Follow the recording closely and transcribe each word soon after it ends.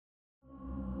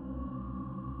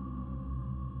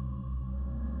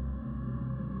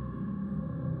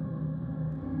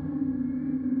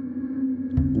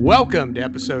Welcome to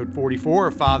episode 44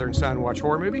 of Father and Son Watch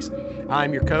Horror Movies.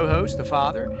 I'm your co-host, the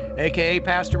Father, a.k.a.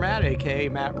 Pastor Matt,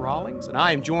 a.k.a. Matt Rawlings, and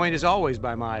I am joined as always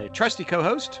by my trusty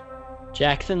co-host,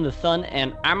 Jackson the Son,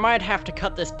 and I might have to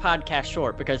cut this podcast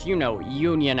short because, you know,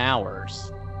 union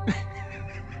hours.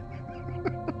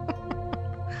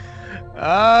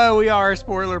 We are a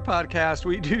spoiler podcast.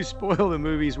 We do spoil the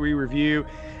movies we review,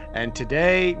 and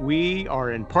today we are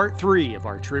in part 3 of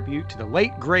our tribute to the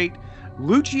late, great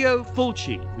Lucio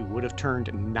Fulci, who would have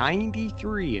turned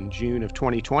 93 in June of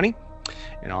 2020.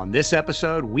 And on this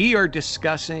episode, we are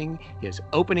discussing his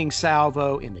opening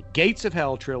salvo in the Gates of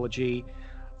Hell trilogy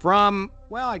from,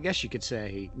 well, I guess you could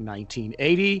say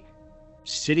 1980,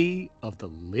 City of the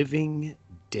Living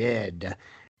Dead.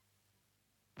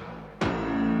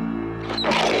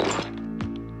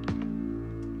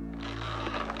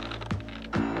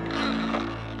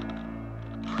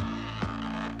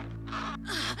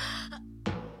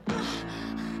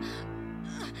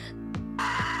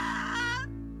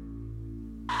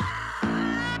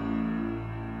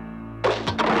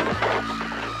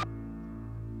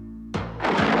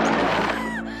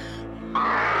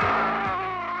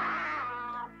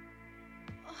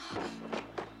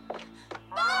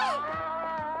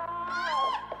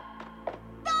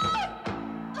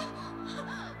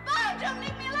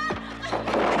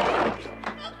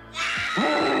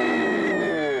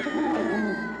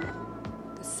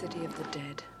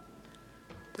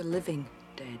 Living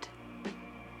dead.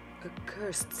 A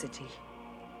cursed city,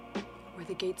 where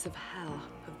the gates of hell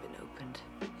have been opened.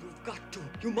 You've got to.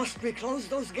 You must reclose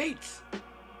those gates.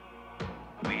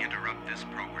 We interrupt this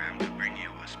program to bring you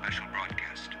a special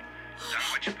broadcast.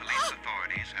 Dunwich police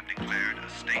authorities have declared a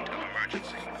state of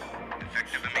emergency,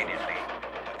 effective immediately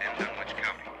within Dunwich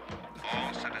County.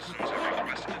 All citizens are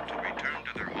requested to return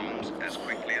to their homes as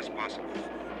quickly as possible.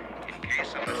 In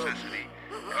case of necessity,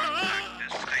 contact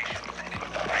this station.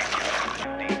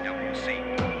 DWC.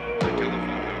 The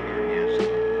telephone number is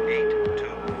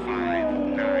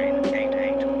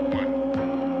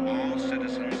 825-9881. All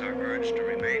citizens are urged to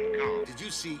remain calm. Did you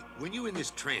see, when you were in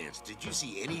this trance, did you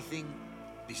see anything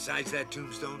besides that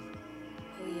tombstone?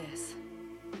 Oh, yes.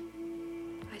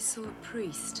 I saw a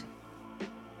priest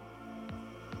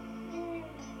who,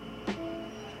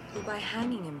 by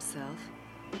hanging himself,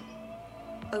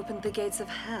 opened the gates of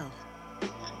hell.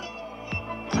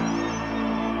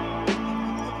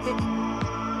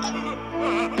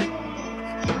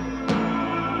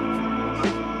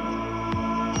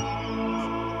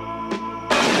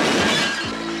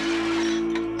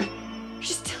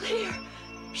 She's still here.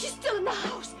 She's still in the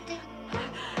house.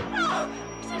 No,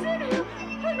 she's in here.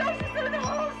 I know she's still in the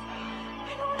house.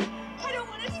 I don't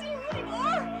want to see her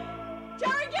anymore.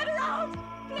 Jerry, get her out,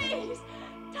 please.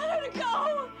 Tell her to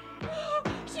go. Oh,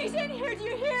 she's in here. Do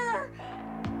you hear her?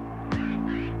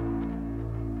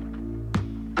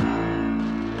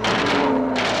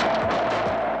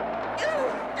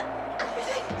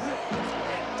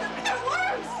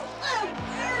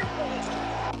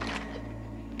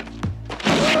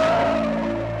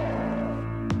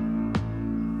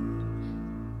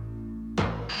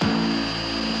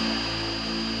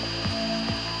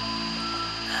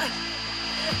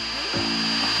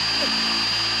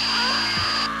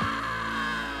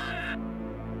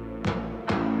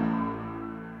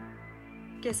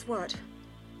 Guess what?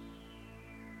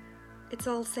 It's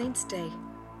All Saints' Day.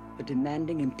 A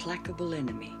demanding, implacable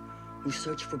enemy whose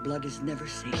search for blood is never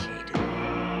satiated.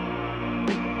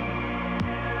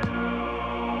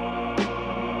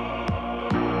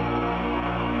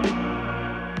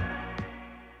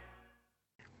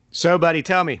 So, buddy,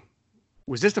 tell me,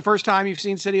 was this the first time you've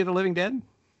seen City of the Living Dead?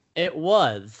 It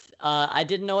was. I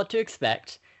didn't know what to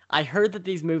expect. I heard that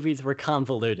these movies were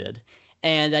convoluted,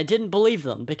 and I didn't believe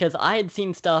them because I had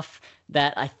seen stuff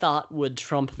that I thought would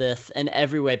trump this in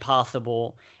every way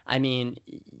possible. I mean,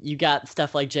 you got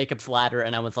stuff like Jacob's Ladder,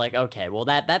 and I was like, okay, well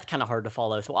that's kind of hard to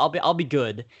follow, so I'll be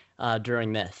good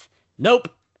during this. Nope,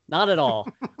 not at all.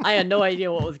 I had no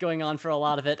idea what was going on for a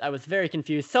lot of it. I was very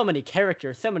confused. So many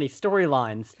characters, so many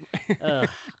storylines.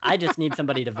 I just need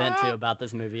somebody to vent to about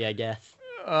this movie, I guess.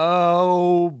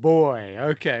 Oh boy.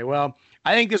 Okay, well,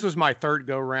 I think this was my third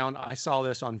go-round. I saw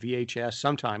this on VHS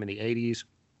sometime in the 80s,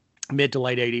 mid to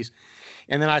late 80s.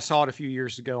 And then I saw it a few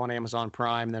years ago on Amazon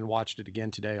Prime, and then watched it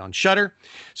again today on Shudder.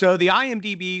 So the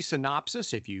IMDb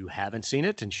synopsis, if you haven't seen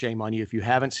it, and shame on you if you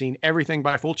haven't seen everything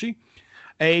by Fulci,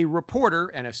 a reporter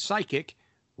and a psychic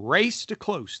race to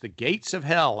close the gates of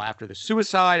hell after the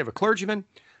suicide of a clergyman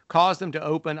caused them to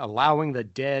open, allowing the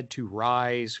dead to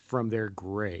rise from their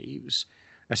graves.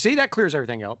 Now, see, that clears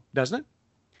everything up, doesn't it?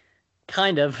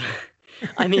 Kind of.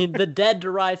 I mean, the dead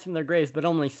rise from their graves, but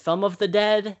only some of the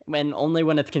dead, only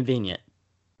when it's convenient.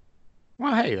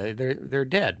 Well, hey, they're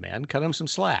dead, man. Cut them some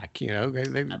slack.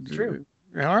 That's true.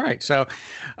 All right. So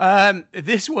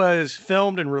this was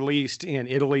filmed and released in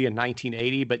Italy in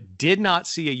 1980, but did not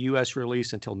see a U.S.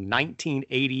 release until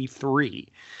 1983.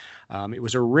 It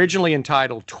was originally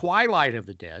entitled Twilight of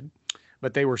the Dead,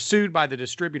 but they were sued by the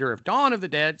distributor of Dawn of the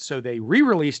Dead, so they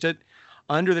re-released it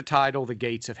under the title The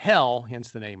Gates of Hell,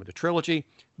 hence the name of the trilogy.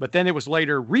 But then it was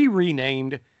later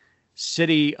renamed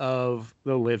City of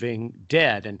the Living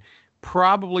Dead. And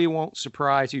probably won't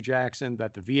surprise you, Jackson,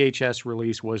 that the VHS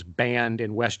release was banned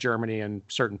in West Germany and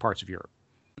certain parts of Europe.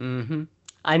 Mm-hmm.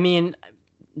 I mean,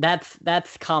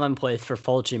 that's commonplace for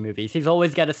Fulci movies. He's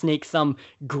always got to sneak some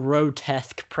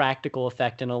grotesque practical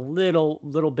effect and a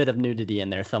little bit of nudity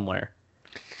in there somewhere.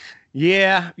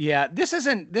 Yeah.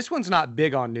 This one's not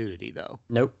big on nudity, though.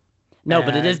 Nope. No,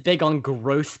 but it is big on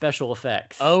gross special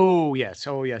effects. Oh, yes.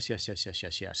 So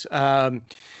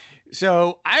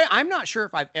I'm not sure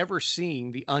if I've ever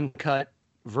seen the uncut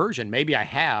version. Maybe I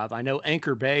have. I know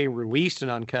Anchor Bay released an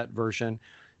uncut version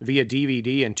via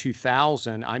DVD in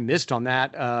 2000. I missed on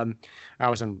that. I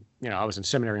was in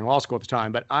seminary and law school at the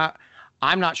time, but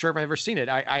I'm not sure if I've ever seen it.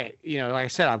 Like I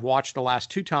said, I've watched the last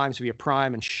 2 times via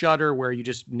Prime and Shudder, where you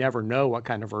just never know what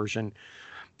kind of version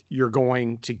you're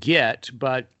going to get.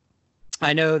 But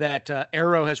I know that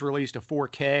Arrow has released a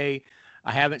 4K.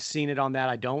 I haven't seen it on that.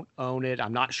 I don't own it.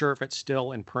 I'm not sure if it's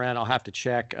still in print. I'll have to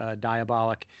check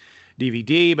Diabolic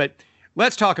DVD. But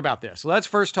let's talk about this. Let's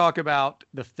first talk about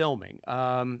the filming.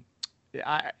 As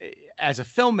a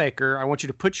filmmaker, I want you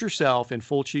to put yourself in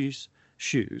Fulci's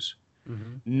shoes,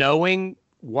 knowing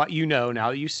what you know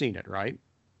now that you've seen it, right?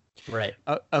 Right.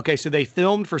 Okay, so they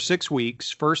filmed for 6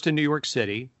 weeks, first in New York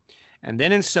City, and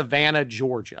then in Savannah,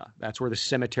 Georgia. That's where the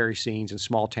cemetery scenes and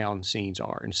small town scenes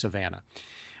are, in Savannah.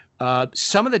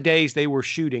 Some of the days they were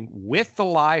shooting with the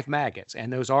live maggots,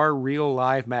 and those are real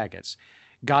live maggots,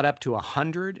 got up to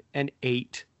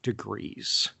 108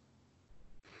 degrees.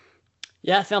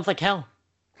 Yeah, sounds like hell.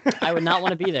 I would not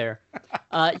want to be there.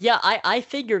 I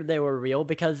figured they were real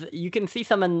because you can see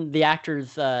some in the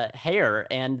actors' hair,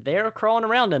 and they're crawling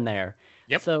around in there.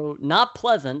 Yep. So not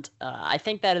pleasant. I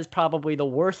think that is probably the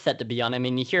worst set to be on. I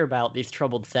mean, you hear about these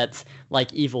troubled sets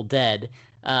like Evil Dead,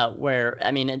 where,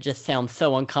 I mean, it just sounds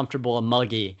so uncomfortable and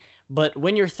muggy. But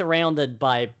when you're surrounded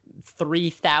by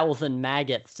 3,000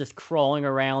 maggots just crawling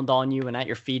around on you and at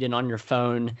your feet and on your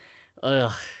phone,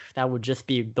 that would just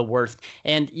be the worst.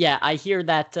 And yeah, I hear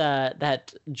that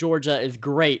that Georgia is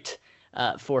great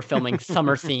for filming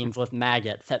summer scenes with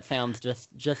maggots. That sounds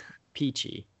just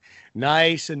peachy.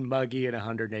 Nice and muggy at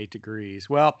 108 degrees.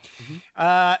 Well,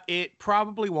 it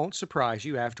probably won't surprise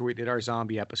you after we did our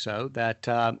zombie episode that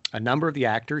a number of the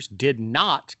actors did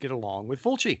not get along with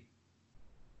Fulci.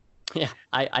 Yeah,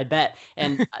 I bet.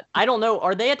 And I don't know,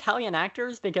 are they Italian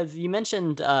actors? Because you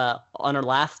mentioned on our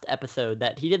last episode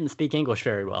that he didn't speak English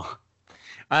very well.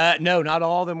 No, not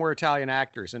all of them were Italian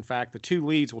actors. In fact, the 2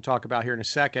 leads we'll talk about here in a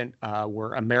second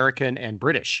were American and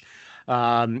British.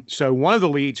 So one of the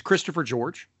leads, Christopher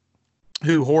George,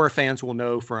 who horror fans will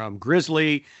know from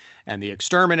Grizzly and The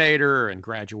Exterminator and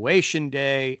Graduation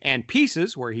Day and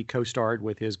Pieces, where he co-starred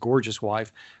with his gorgeous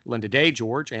wife, Linda Day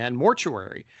George, and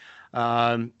Mortuary.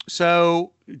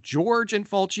 So George and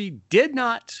Fulci did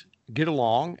not get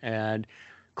along, and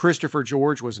Christopher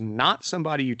George was not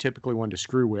somebody you typically want to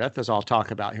screw with, as I'll talk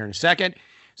about here in a second.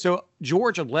 So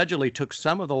George allegedly took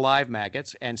some of the live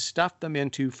maggots and stuffed them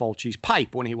into Fulci's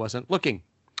pipe when he wasn't looking.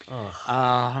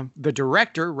 The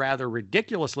director rather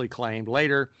ridiculously claimed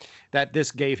later that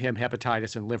this gave him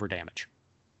hepatitis and liver damage.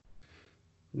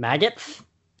 Maggots?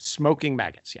 Smoking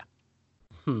maggots, yeah.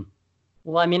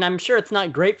 Well, I mean, I'm sure it's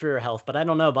not great for your health, but I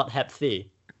don't know about Hep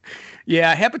C.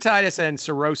 Yeah, hepatitis and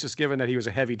cirrhosis, given that he was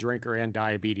a heavy drinker and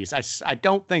diabetes. I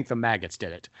don't think the maggots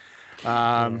did it.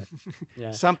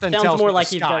 Yeah. Something sounds tells more me like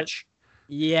the he's got. Scotch.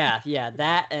 Yeah,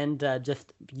 that and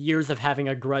just years of having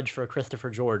a grudge for Christopher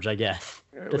George, I guess.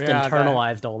 Just Yeah,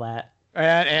 internalized all that.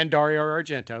 And Dario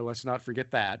Argento, let's not forget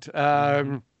that.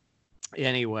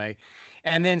 Anyway,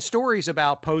 and then stories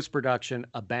about post-production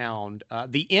abound.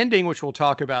 The ending, which we'll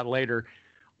talk about later,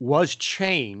 was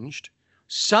changed.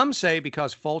 Some say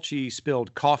because Fulci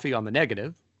spilled coffee on the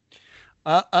negative.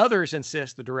 Others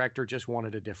insist the director just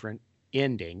wanted a different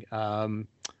ending.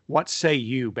 What say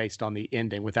you based on the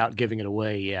ending without giving it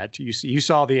away yet? You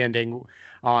saw the ending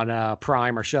on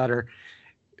Prime or Shudder.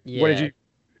 Yeah.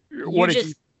 What did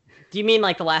you? Do you mean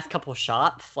like the last couple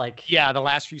shots? Like, Yeah, the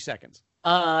last few seconds.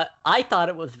 I thought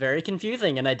it was very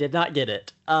confusing, and I did not get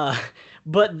it.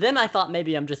 But then I thought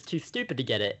maybe I'm just too stupid to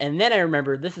get it. And then I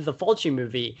remember this is a Fulci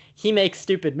movie. He makes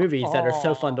stupid movies that are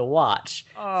so fun to watch.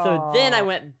 So then I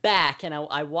went back, and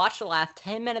I watched the last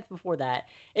 10 minutes before that.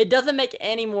 It doesn't make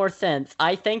any more sense.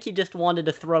 I think he just wanted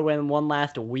to throw in one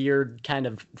last weird kind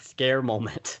of scare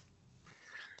moment.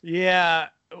 Yeah,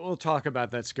 we'll talk about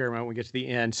that scare moment when we get to the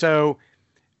end. So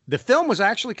the film was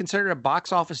actually considered a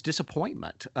box office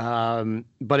disappointment,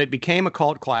 but it became a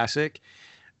cult classic.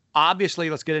 Obviously,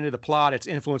 let's get into the plot. It's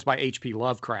influenced by H.P.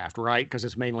 Lovecraft, right? Because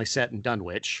it's mainly set in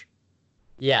Dunwich.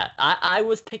 Yeah, I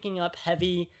was picking up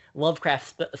heavy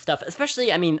Lovecraft stuff,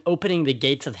 especially, I mean, opening the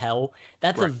gates of hell.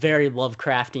 That's a very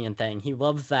Lovecraftian thing. He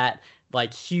loves that,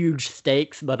 like, huge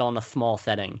stakes, but on a small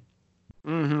setting.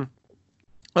 Mm-hmm.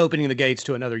 Opening the gates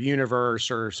to another universe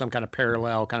or some kind of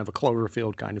parallel, kind of a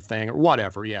Cloverfield kind of thing, or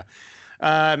whatever, yeah.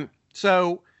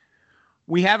 So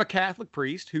we have a Catholic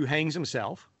priest who hangs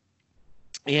himself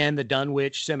in the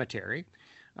Dunwich Cemetery,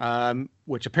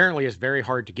 which apparently is very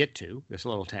hard to get to, this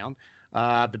little town.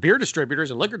 The beer distributors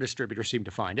and liquor distributors seem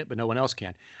to find it, but no one else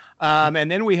can.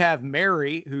 And then we have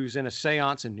Mary, who's in a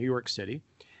seance in New York City,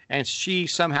 and she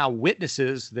somehow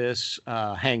witnesses this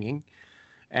hanging.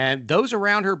 And those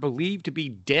around her believe to be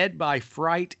dead by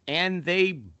fright, and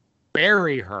they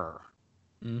bury her.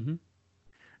 Mm-hmm.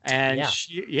 And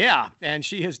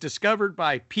she is discovered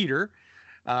by Peter,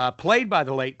 played by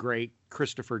the late, great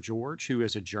Christopher George, who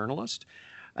is a journalist.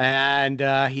 And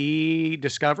he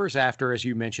discovers after, as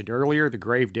you mentioned earlier, the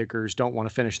gravediggers don't want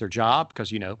to finish their job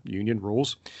because, you know, union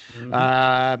rules.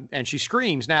 Mm-hmm. And she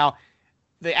screams. Now,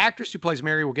 the actress who plays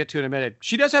Mary, we'll get to in a minute,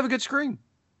 she does have a good scream,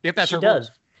 if that's her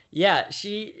voice. Yeah,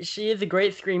 she is a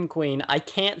great scream queen. I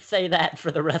can't say that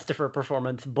for the rest of her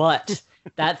performance, but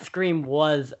that scream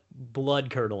was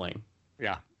blood-curdling.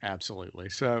 Yeah, absolutely.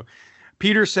 So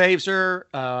Peter saves her.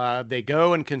 They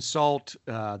go and consult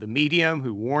the medium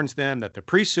who warns them that the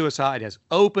priest suicide has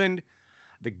opened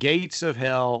the gates of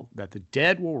hell, that the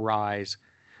dead will rise.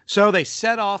 So they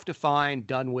set off to find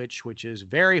Dunwich, which is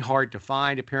very hard to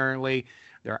find, apparently.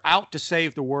 They're out to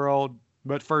save the world,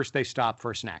 but first they stop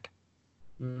for a snack.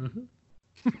 Mm-hmm.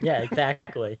 Yeah,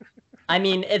 exactly. I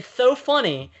mean, it's so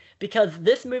funny because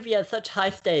this movie has such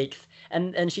high stakes,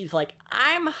 and she's like,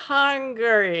 I'm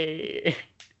hungry.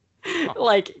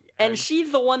 And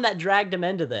she's the one that dragged him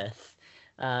into this.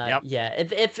 Yeah,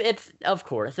 it's of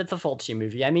course, it's a Fulci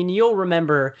movie. I mean, you'll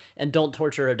remember in Don't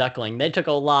Torture a Duckling, they took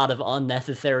a lot of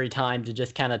unnecessary time to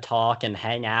just kind of talk and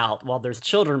hang out while there's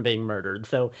children being murdered.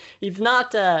 So he's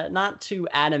not too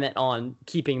adamant on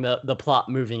keeping the plot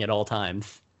moving at all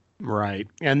times. Right.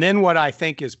 And then what I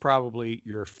think is probably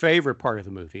your favorite part of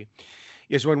the movie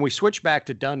is when we switch back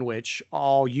to Dunwich,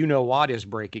 all you know what is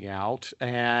breaking out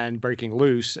and breaking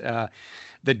loose.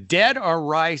 The dead are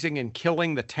rising and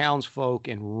killing the townsfolk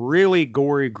in really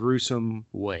gory, gruesome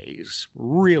ways.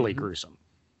 Really gruesome.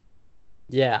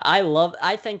 Yeah,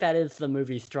 I think that is the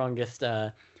movie's strongest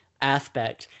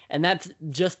aspect. And that's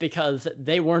just because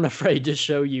they weren't afraid to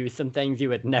show you some things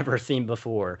you had never seen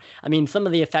before. I mean, some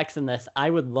of the effects in this, I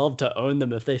would love to own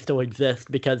them if they still exist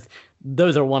because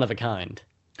those are one of a kind.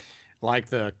 Like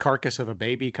the carcass of a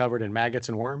baby covered in maggots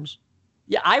and worms?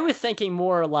 Yeah, I was thinking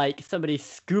more like somebody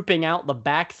scooping out the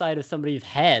backside of somebody's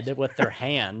head with their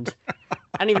hand.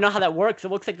 I don't even know how that works. It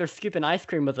looks like they're scooping ice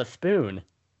cream with a spoon.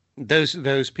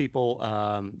 Those people,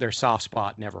 their soft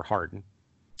spot never hardened.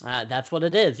 That's what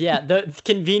it is. Yeah,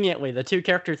 conveniently, the two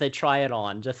characters they try it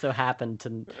on just so happen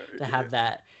to have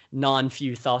that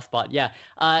non-fused soft spot. Yeah,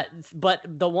 but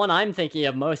the one I'm thinking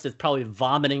of most is probably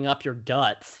vomiting up your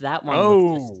guts. That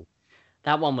one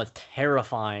that one was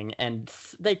terrifying, and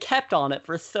they kept on it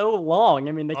for so long.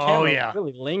 I mean, the camera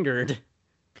really lingered.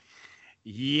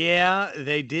 Yeah,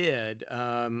 they did.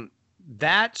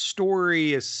 That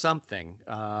story is something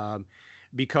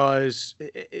because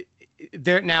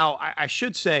now I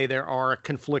should say there are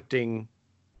conflicting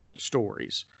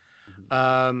stories.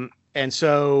 Mm-hmm. And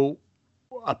so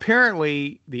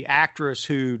apparently the actress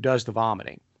who does the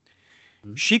vomiting,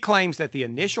 she claims that the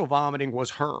initial vomiting was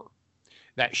her.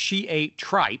 That she ate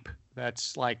tripe,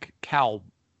 that's like cow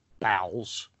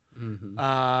bowels,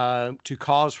 to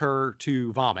cause her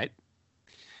to vomit.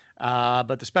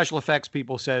 But the special effects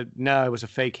people said, no, it was a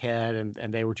fake head,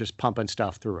 and they were just pumping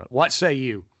stuff through it. What say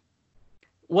you?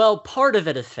 Well, part of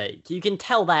it is fake. You can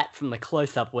tell that from the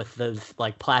close-up with those,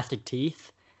 like, plastic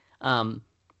teeth.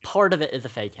 Part of it is a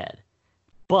fake head.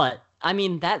 But, I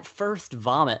mean, that first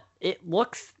vomit, it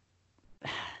looks...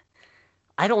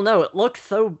 I don't know.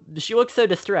 She looks so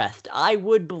distressed. I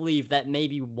would believe that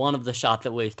maybe one of the shots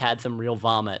at least had some real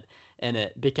vomit in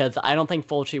it, because I don't think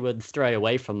Fulci would stray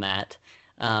away from that.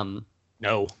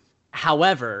 No.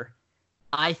 However,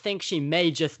 I think she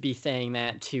may just be saying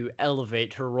that to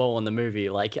elevate her role in the movie.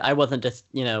 Like, I wasn't just,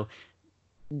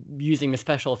 using the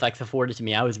special effects afforded to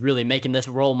me. I was really making this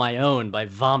role my own by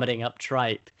vomiting up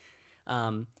tripe.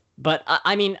 But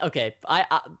I mean, okay,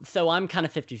 so I'm kind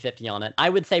of 50-50 on it. I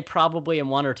would say probably in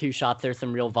one or two shots there's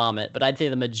some real vomit, but I'd say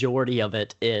the majority of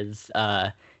it is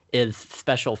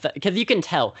special effects, because you can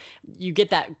tell. You get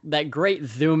that great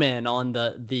zoom in on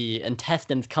the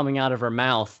intestines coming out of her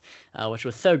mouth, which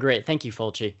was so great. Thank you,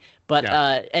 Fulci. But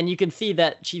and you can see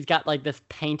that she's got like this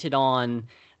painted on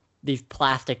these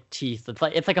plastic teeth.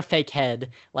 It's like a fake head,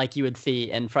 like you would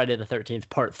see in Friday the 13th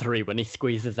Part 3 when he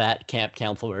squeezes that camp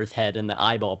counselor's head and the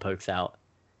eyeball pokes out.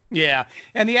 Yeah,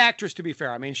 and the actress, to be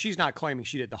fair, I mean, she's not claiming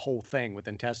she did the whole thing with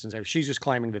intestines. She's just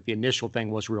claiming that the initial thing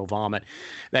was real vomit,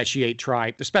 that she ate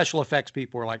tripe. The special effects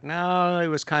people were like, no, it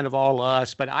was kind of all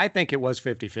us, but I think it was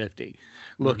 50-50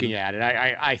 looking at it.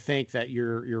 I think that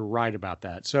you're right about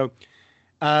that. So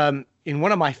in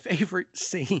one of my favorite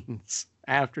scenes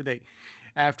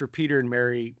after Peter and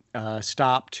Mary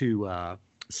stop to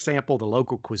sample the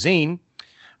local cuisine,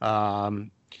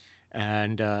 and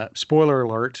spoiler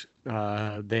alert,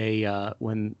 they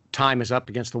when time is up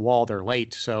against the wall, they're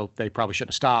late, so they probably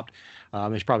shouldn't have stopped.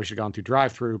 They probably should have gone through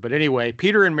drive-through. But anyway,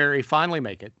 Peter and Mary finally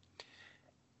make it,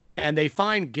 and they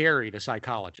find Gary, the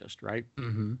psychologist, right?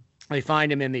 Mm-hmm. They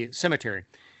find him in the cemetery,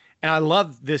 and I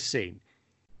love this scene.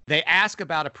 They ask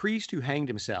about a priest who hanged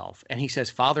himself, and he says,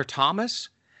 Father Thomas.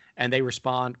 And they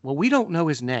respond, well, we don't know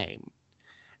his name.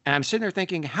 And I'm sitting there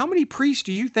thinking, how many priests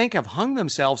do you think have hung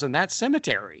themselves in that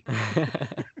cemetery?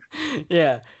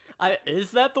 Yeah.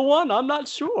 Is that the one? I'm not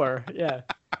sure. Yeah.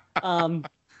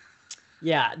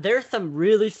 Yeah, there's some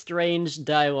really strange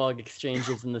dialogue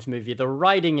exchanges in this movie. The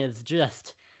writing is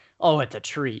just, it's a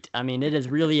treat. I mean, it is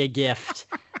really a gift.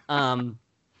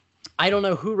 I don't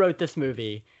know who wrote this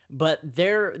movie, but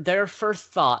their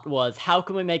first thought was, how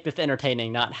can we make this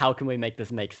entertaining, not how can we make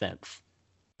this make sense?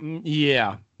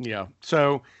 Yeah.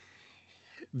 So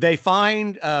they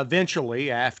find eventually,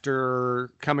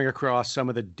 after coming across some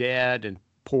of the dead, and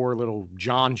poor little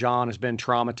John has been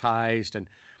traumatized,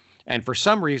 and for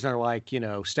some reason they're like,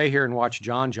 stay here and watch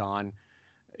John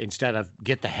instead of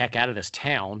get the heck out of this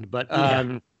town. But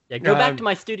go back to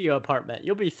my studio apartment.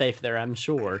 You'll be safe there, I'm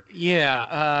sure.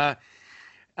 Yeah.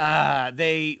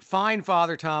 They find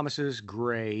Father Thomas's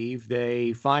grave.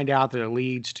 They find out that it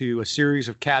leads to a series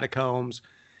of catacombs.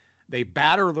 They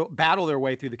battle their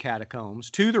way through the catacombs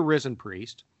to the risen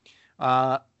priest.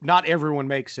 Not everyone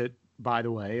makes it, by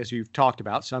the way, as you've talked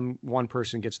about. One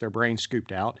person gets their brain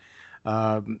scooped out.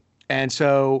 And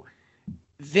so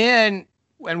then,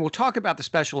 and we'll talk about the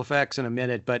special effects in a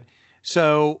minute, but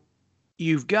so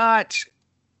you've got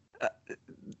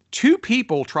two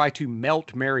people try to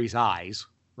melt Mary's eyes,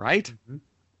 right? Mm-hmm.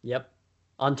 Yep.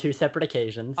 On two separate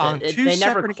occasions. They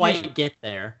never quite get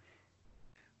there.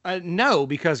 No,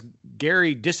 because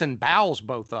Gary disembowels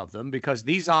both of them, because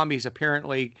these zombies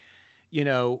apparently,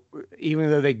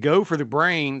 even though they go for the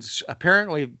brains,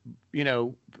 apparently,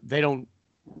 they don't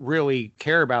really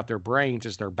care about their brains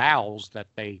as their bowels that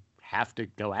they have to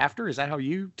go after. Is that how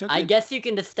you took it? I guess you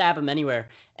can just stab them anywhere.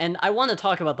 And I want to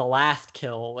talk about the last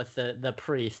kill with the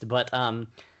priest, but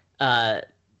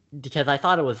because I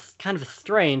thought it was kind of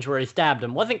strange where he stabbed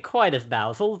him. Wasn't quite as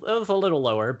bad. It was a little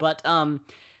lower, but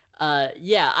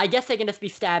yeah, I guess they can just be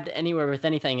stabbed anywhere with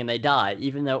anything and they die,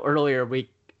 even though earlier we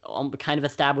kind of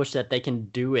established that they can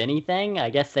do anything.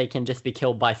 I guess they can just be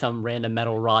killed by some random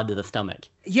metal rod to the stomach.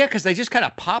 Yeah, because they just kind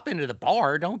of pop into the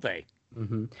bar, don't they?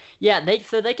 Mm-hmm. Yeah, they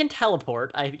can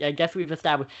teleport. I guess we've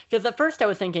established, because at first I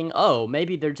was thinking,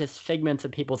 maybe they're just figments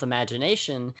of people's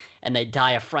imagination and they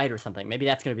die of fright or something. Maybe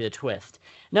that's going to be the twist.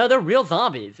 No, they're real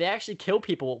zombies. They actually kill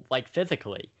people, like,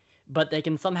 physically, but they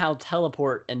can somehow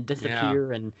teleport and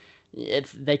disappear, and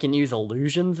they can use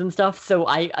illusions and stuff. So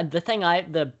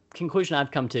the conclusion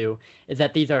I've come to is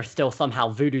that these are still somehow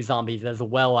voodoo zombies as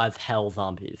well as hell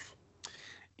zombies.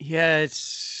 Yeah,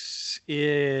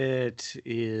 it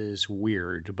is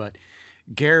weird, but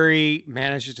Gary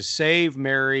manages to save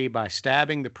Mary by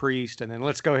stabbing the priest, and then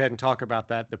let's go ahead and talk about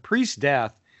that. The priest's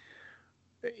death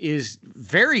is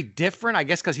very different, I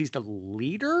guess, because he's the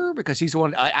leader, because he's the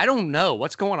one. I don't know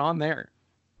what's going on there.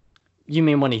 You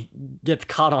mean when he gets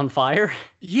caught on fire?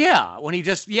 Yeah, when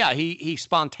he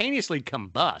spontaneously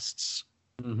combusts.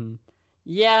 Mm-hmm.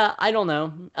 Yeah, I don't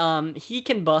know. He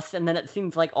combust, and then it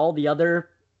seems like all the other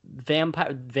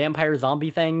vampire zombie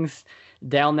things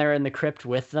down there in the crypt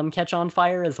with them catch on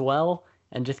fire as well,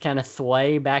 and just kind of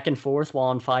sway back and forth while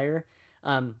on fire.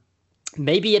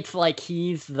 maybe it's like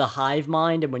he's the hive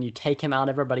mind, and when you take him out,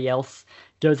 everybody else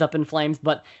goes up in flames.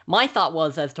 But my thought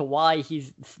was as to why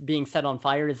he's being set on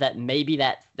fire is that maybe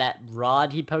that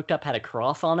rod he poked up had a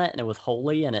cross on it, and it was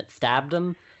holy, and it stabbed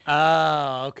him.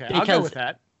 Oh, okay. I'll go with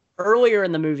that. Earlier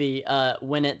in the movie,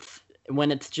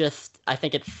 when it's just, I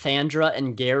think it's Sandra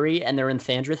and Gary, and they're in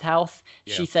Sandra's house,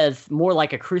 she says more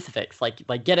like a crucifix, like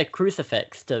get a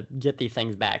crucifix to get these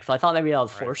things back. So I thought maybe that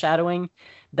was foreshadowing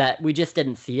that we just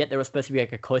didn't see it. There was supposed to be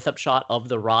like a close-up shot of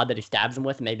the rod that he stabs him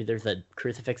with. Maybe there's a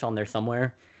crucifix on there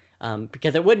somewhere,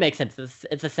 because it would make sense.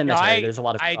 It's a cemetery. There's a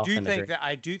lot of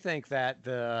I do think that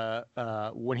the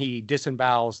when he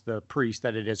disembowels the priest,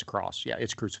 that it is a cross. Yeah,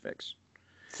 it's crucifix.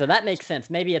 So that makes sense.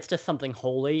 Maybe it's just something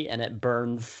holy and it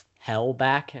burns hell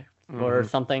back or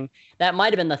something. That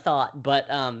might have been the thought, but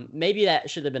maybe that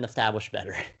should have been established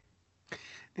better.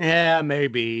 Yeah,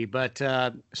 maybe. But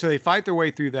so they fight their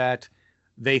way through that.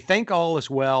 They think all is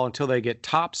well until they get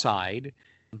topside.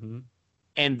 Mm-hmm.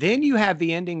 And then you have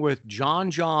the ending with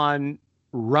John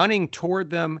running toward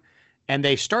them. And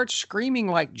they start screaming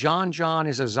like John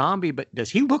is a zombie. But does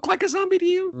he look like a zombie to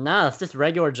you? No, it's just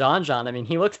regular John. I mean,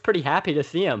 he looks pretty happy to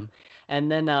see him.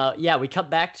 And then, we cut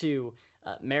back to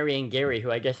Mary and Gary,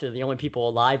 who I guess are the only people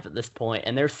alive at this point,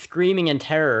 and they're screaming in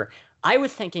terror. I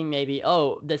was thinking maybe,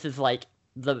 this is like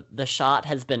the shot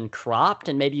has been cropped,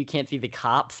 and maybe you can't see the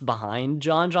cops behind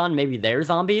John. Maybe they're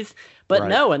zombies. But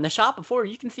no, in the shot before,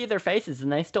 you can see their faces,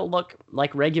 and they still look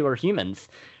like regular humans.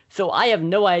 So I have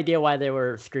no idea why they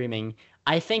were screaming.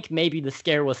 I think maybe the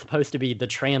scare was supposed to be the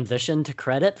transition to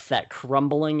credits, that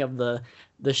crumbling of the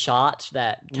shot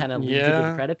that kind of leads to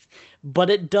the credits. But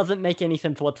it doesn't make any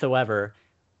sense whatsoever.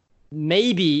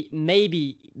 Maybe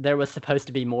there was supposed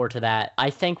to be more to that.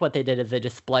 I think what they did is they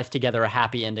just spliced together a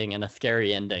happy ending and a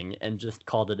scary ending and just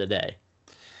called it a day.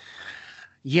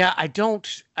 Yeah,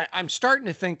 I'm starting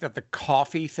to think that the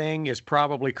coffee thing is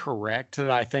probably correct.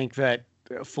 That I think that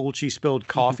Fulci spilled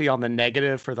coffee on the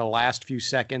negative for the last few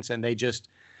seconds, and they just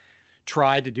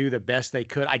tried to do the best they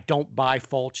could. I don't buy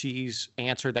Fulci's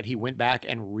answer that he went back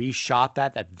and reshot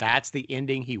that's the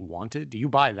ending he wanted. Do you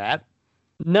buy that?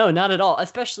 No, not at all.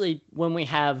 Especially when we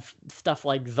have stuff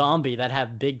like Zombie that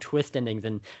have big twist endings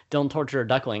and Don't Torture a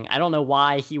Duckling. I don't know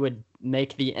why he would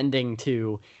make the ending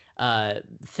to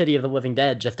City of the Living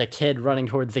Dead just a kid running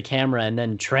towards the camera and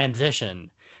then transition.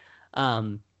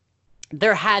 I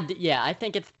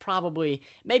think it's probably,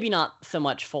 maybe not so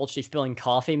much Fulci spilling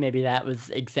coffee, maybe that was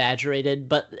exaggerated,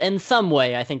 but in some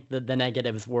way I think the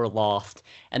negatives were lost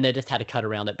and they just had to cut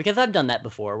around it, because I've done that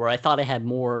before where I thought I had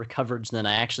more coverage than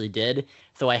I actually did,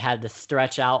 so I had to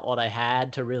stretch out what I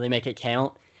had to really make it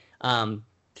count.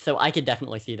 So I could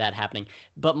definitely see that happening.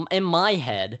 But in my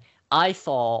head, I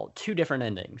saw two different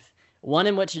endings. One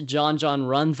in which John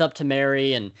runs up to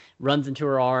Mary and runs into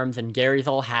her arms, and Gary's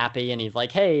all happy, and he's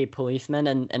like, "Hey, policeman,"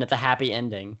 and it's a happy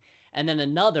ending. And then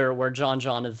another where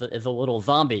John is a little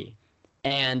zombie.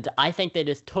 And I think they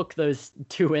just took those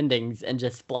two endings and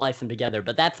just spliced them together.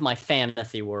 But that's my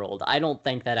fantasy world. I don't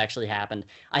think that actually happened.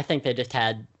 I think they just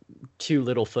had too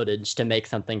little footage to make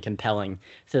something compelling.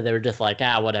 So they were just like,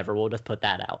 whatever, we'll just put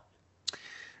that out.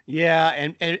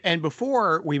 Yeah, and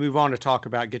before we move on to talk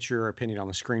about, get your opinion on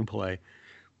the screenplay,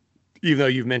 even though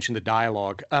you've mentioned the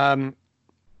dialogue, I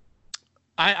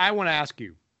want to ask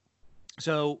you,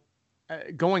 so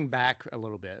going back a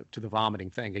little bit to the vomiting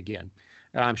thing again,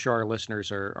 and I'm sure our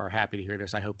listeners are happy to hear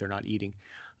this. I hope they're not eating.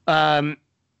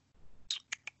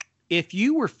 If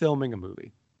you were filming a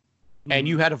movie and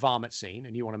you had a vomit scene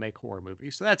and you want to make horror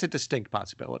movies, so that's a distinct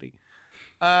possibility,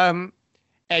 and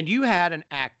you had an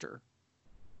actor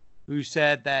who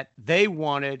said that they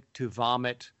wanted to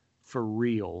vomit for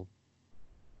real,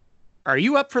 are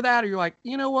you up for that? Or you're like,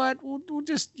 you know what? We'll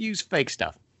just use fake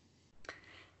stuff.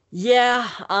 Yeah.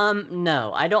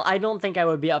 No, I don't think I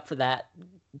would be up for that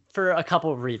for a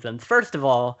couple of reasons. First of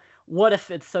all, what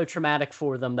if it's so traumatic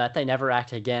for them that they never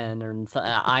act again, and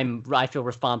I feel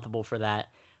responsible for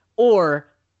that?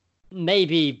 Or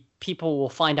maybe people will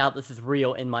find out this is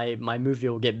real and my movie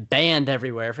will get banned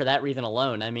everywhere for that reason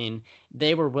alone. I mean,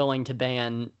 they were willing to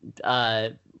ban,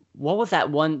 what was that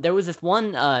one? There was this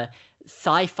one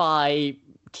sci-fi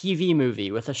TV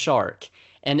movie with a shark,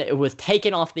 and it was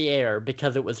taken off the air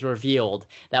because it was revealed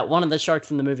that one of the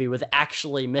sharks in the movie was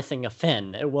actually missing a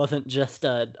fin. It wasn't just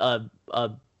a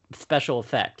special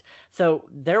effect. So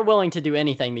they're willing to do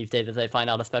anything these days if they find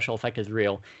out a special effect is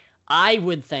real. I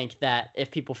would think that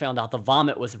if people found out the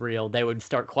vomit was real, they would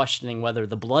start questioning whether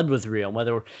the blood was real,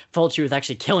 whether Fulci was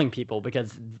actually killing people,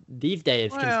 because these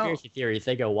days, conspiracy theories,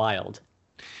 they go wild.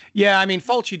 Yeah, I mean,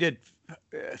 Fulci did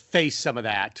faced some of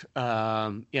that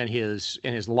in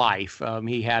his life.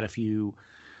 He had a few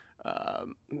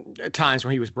times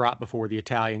when he was brought before the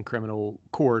Italian criminal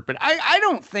court, but I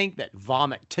don't think that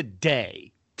vomit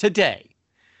today,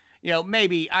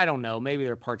 maybe, I don't know, maybe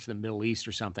there are parts of the Middle East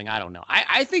or something. I don't know.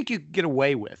 I think you get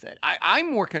away with it.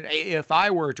 I'm more, if I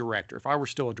were a director, if I were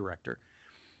still a director,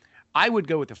 I would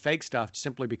go with the fake stuff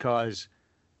simply because,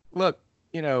 look,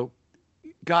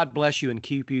 God bless you and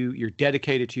keep you. You're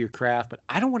dedicated to your craft, but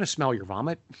I don't want to smell your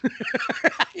vomit.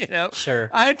 Sure.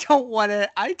 I don't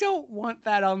want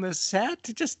that on the set.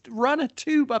 To just run a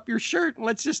tube up your shirt and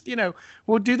let's just,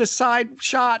 we'll do the side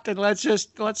shot and let's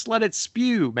let it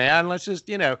spew, man. Let's just,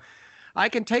 I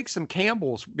can take some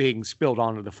Campbell's being spilled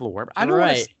onto the floor. But I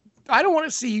don't want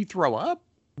to see you throw up.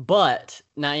 But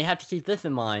now you have to keep this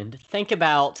in mind. Think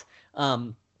about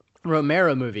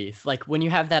Romero movies, like when you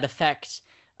have that effect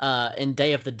in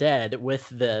Day of the Dead with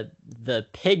the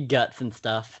pig guts and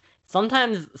stuff.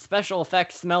 Sometimes special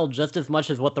effects smell just as much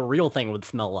as what the real thing would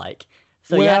smell like.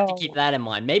 So you have to keep that in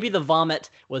mind. Maybe the vomit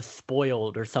was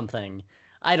spoiled or something.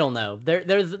 I don't know.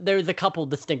 There's a couple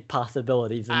distinct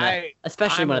possibilities in that,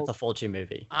 especially when it's a Fulci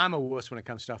movie. I'm a wuss when it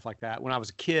comes to stuff like that. When I was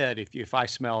a kid, if I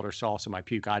smelled or saw some of my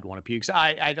puke, I'd want to puke. So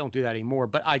I don't do that anymore.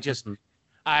 But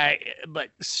but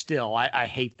still, I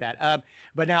hate that.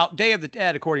 But now, Day of the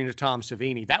Dead, according to Tom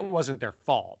Savini, that wasn't their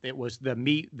fault. It was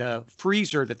the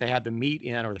freezer that they had the meat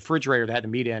in, or the refrigerator they had the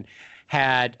meat in,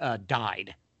 had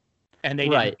died. And they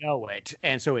didn't know it.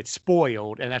 And so it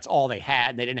spoiled, and that's all they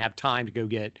had. And they didn't have time to go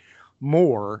get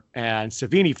more. And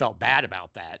Savini felt bad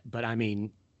about that. But I mean,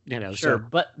 Sure,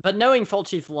 but knowing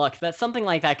Fulci's luck, that something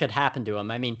like that could happen to him.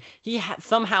 I mean, he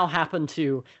somehow happened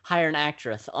to hire an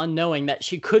actress unknowing that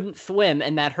she couldn't swim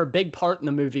and that her big part in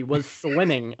the movie was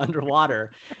swimming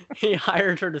underwater. He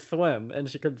hired her to swim and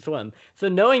she couldn't swim. So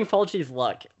knowing Fulci's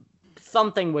luck,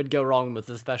 something would go wrong with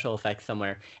the special effects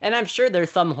somewhere. And I'm sure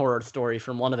there's some horror story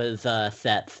from one of his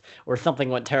sets where something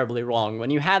went terribly wrong. When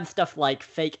you have stuff like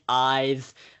fake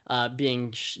eyes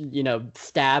being,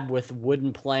 stabbed with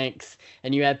wooden planks,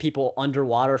 and you have people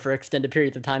underwater for extended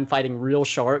periods of time fighting real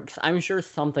sharks, I'm sure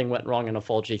something went wrong in a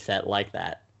Fulci set like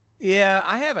that. Yeah,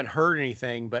 I haven't heard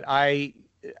anything, but I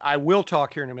will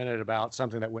talk here in a minute about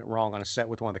something that went wrong on a set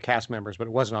with one of the cast members, but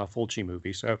it wasn't on a Fulci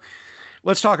movie. So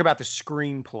let's talk about the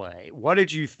screenplay. What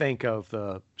did you think of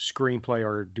the screenplay,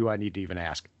 or do I need to even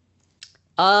ask?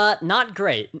 Not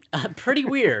great. Pretty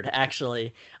weird,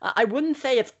 actually. I wouldn't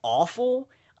say it's awful.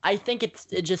 I think it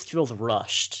just feels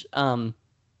rushed.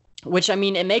 Which, I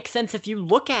mean, it makes sense if you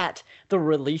look at the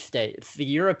release dates, the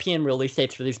European release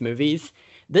dates for these movies.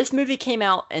 This movie came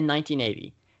out in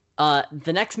 1980.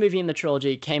 The next movie in the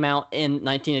trilogy came out in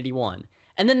 1981.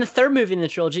 And then the third movie in the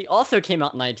trilogy also came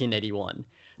out in 1981.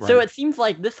 Right. So it seems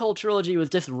like this whole trilogy was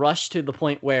just rushed to the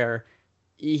point where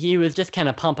he was just kind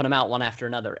of pumping them out one after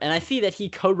another. And I see that he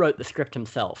co-wrote the script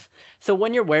himself. So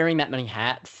when you're wearing that many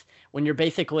hats, when you're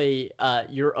basically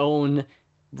your own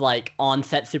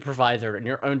on-set supervisor and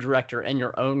your own director and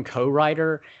your own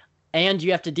co-writer, and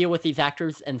you have to deal with these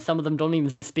actors and some of them don't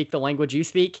even speak the language you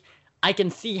speak, I can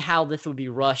see how this would be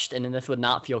rushed and then this would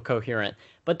not feel coherent.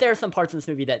 But there are some parts in this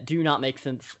movie that do not make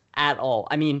sense at all.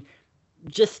 I mean,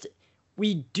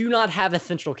 we do not have a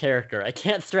central character. I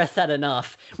can't stress that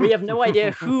enough. We have no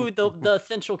idea who the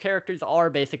central characters are,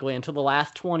 basically, until the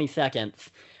last 20 seconds.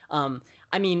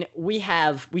 I mean, we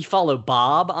follow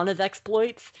Bob on his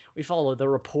exploits. We follow the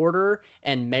reporter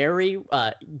and Mary,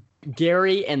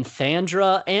 Gary and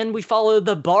Sandra, and we follow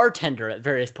the bartender at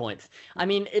various points. I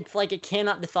mean, it's like it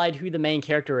cannot decide who the main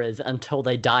character is until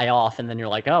they die off, and then you're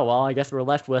like, oh, well, I guess we're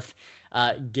left with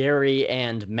Gary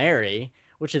and Mary,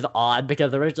 which is odd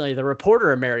because originally the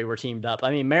reporter and Mary were teamed up.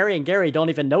 I mean, Mary and Gary don't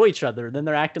even know each other. Then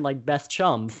they're acting like best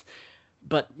chums.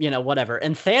 But, whatever.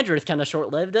 And Sandra's kind of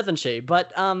short-lived, isn't she?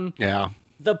 But yeah.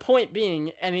 The point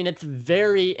being, I mean, it's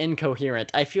very incoherent.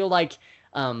 I feel like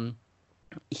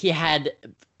he had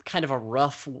kind of a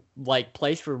rough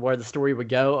place for where the story would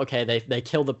go. Okay, they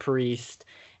kill the priest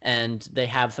and they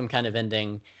have some kind of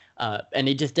ending. And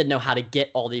he just didn't know how to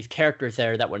get all these characters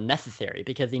there that were necessary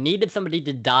because he needed somebody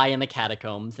to die in the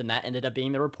catacombs, and that ended up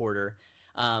being the reporter.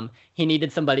 He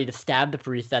needed somebody to stab the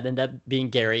priest, that ended up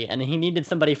being Gary, and he needed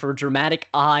somebody for a dramatic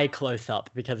eye close-up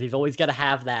because he's always got to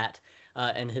have that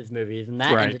in his movies, and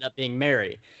that ended up being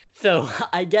Mary. So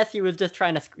I guess he was just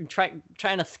trying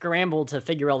to scramble to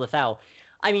figure all this out.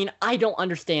 I mean, I don't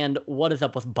understand what is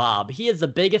up with Bob. He is the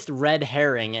biggest red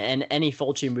herring in any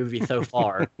Fulci movie so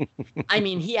far. I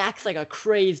mean, he acts like a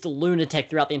crazed lunatic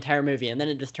throughout the entire movie, and then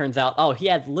it just turns out, oh, he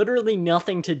had literally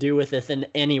nothing to do with this in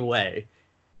any way.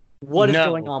 What is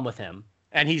going on with him?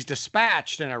 And he's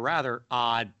dispatched in a rather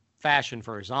odd fashion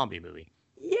for a zombie movie.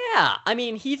 Yeah, I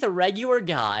mean, he's a regular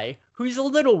guy who's a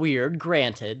little weird,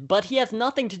 granted, but he has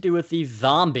nothing to do with these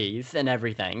zombies and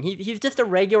everything. He's just a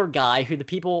regular guy who the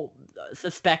people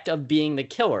suspect of being the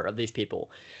killer of these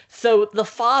people. So the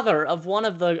father of one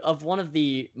of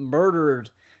the murdered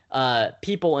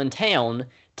people in town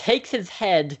takes his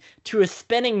head to a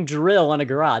spinning drill in a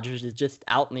garage, which is just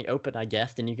out in the open, I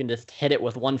guess, and you can just hit it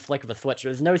with one flick of a switch.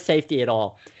 There's no safety at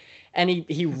all. And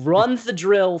he runs the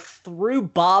drill through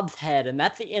Bob's head, and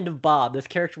that's the end of Bob, this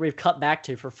character we've cut back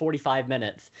to for 45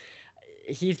 minutes.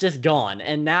 He's just gone,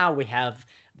 and now we have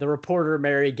the reporter,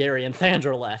 Mary, Gary, and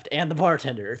Sandra left, and the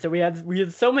bartender. So we have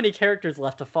so many characters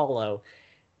left to follow.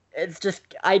 It's just,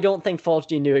 I don't think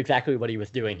Fulci knew exactly what he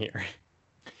was doing here.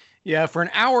 Yeah, for an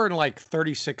hour and like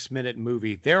 36-minute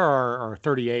movie, there are, or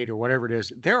 38 or whatever it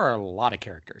is, there are a lot of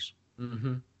characters.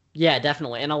 Mm-hmm. Yeah,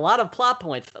 definitely. And a lot of plot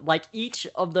points. Like, each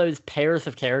of those pairs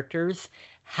of characters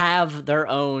have their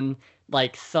own,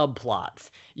 like, subplots.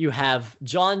 You have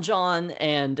John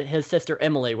and his sister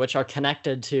Emily, which are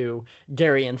connected to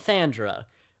Gary and Sandra.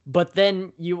 But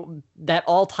then that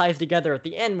all ties together at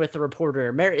the end with the reporter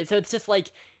and Mary. So it's just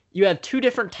like, you have two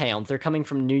different towns. They're coming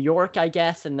from New York, I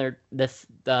guess, and they're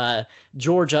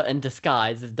Georgia in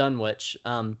disguise is Dunwich.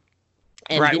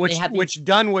 Right, which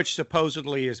Dunwich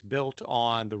supposedly is built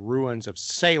on the ruins of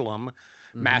Salem,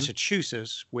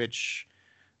 Massachusetts, which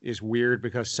is weird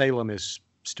because Salem is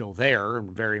still there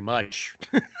very much.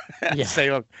 Yeah.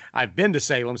 Salem, I've been to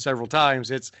Salem several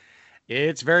times.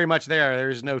 It's very much there.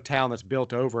 There's no town that's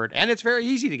built over it, and it's very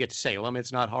easy to get to Salem.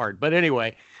 It's not hard. But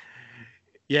anyway,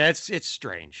 yeah, it's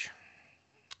strange.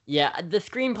 Yeah, the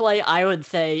screenplay, I would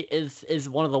say, is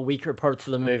one of the weaker parts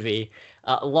of the movie,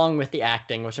 along with the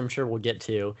acting, which I'm sure we'll get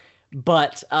to.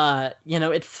 But,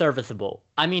 it's serviceable.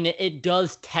 I mean, it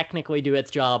does technically do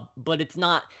its job, but it's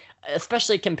not,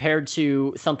 especially compared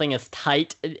to something as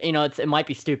tight, it might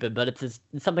be stupid, but it's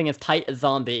something as tight as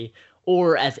Zombie,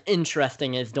 or as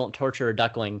interesting as Don't Torture a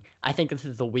Duckling. I think this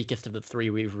is the weakest of the three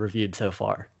we've reviewed so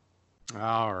far.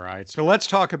 All right, so let's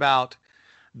talk about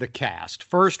the cast.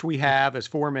 First, we have, as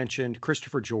aforementioned,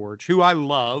 Christopher George, who I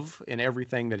love in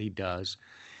everything that he does.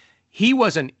 He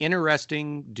was an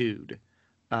interesting dude.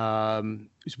 He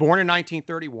was born in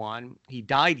 1931. He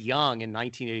died young in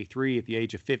 1983 at the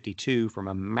age of 52 from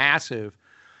a massive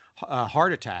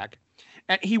heart attack.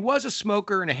 And he was a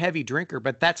smoker and a heavy drinker,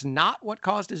 but that's not what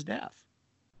caused his death.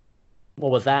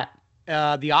 What was that?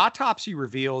 The autopsy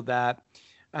revealed that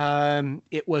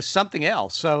it was something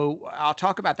else. So I'll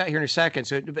talk about that here in a second.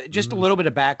 So just a little bit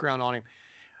of background on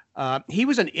him. He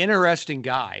was an interesting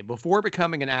guy. Before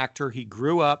becoming an actor, he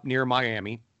grew up near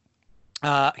Miami.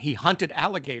 He hunted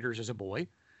alligators as a boy.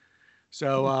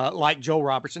 So like Joel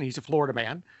Robertson, he's a Florida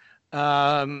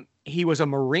man. He was a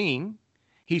Marine.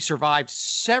 He survived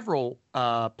several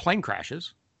plane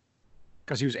crashes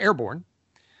because he was airborne.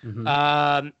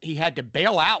 He had to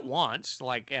bail out once,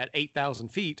 like at 8,000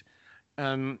 feet.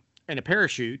 In a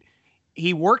parachute.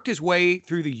 He worked his way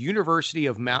through the University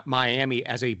of Miami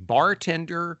as a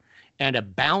bartender and a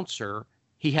bouncer.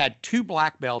 He had 2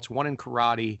 black belts, one in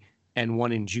karate and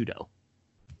one in judo.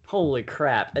 Holy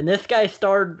crap. And this guy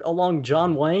starred along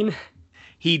John Wayne?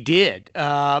 He did.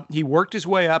 He worked his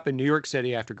way up in New York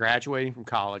City after graduating from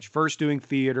college, first doing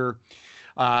theater.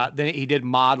 Then he did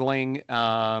modeling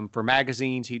for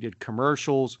magazines. He did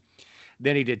commercials.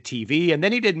 Then he did TV, and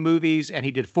then he did movies, and he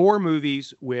did 4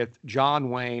 movies with John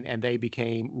Wayne, and they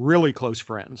became really close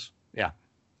friends. Yeah.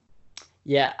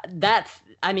 Yeah,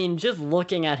 just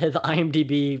looking at his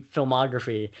IMDb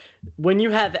filmography, when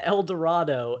you have El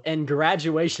Dorado and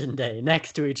Graduation Day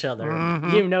next to each other,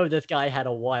 you know this guy had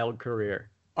a wild career.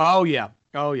 Oh, yeah.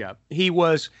 He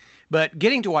was, but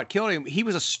getting to what killed him, he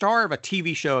was a star of a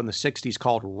TV show in the 60s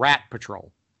called Rat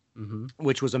Patrol,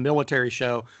 which was a military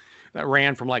show that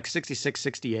ran from like 66,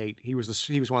 68. He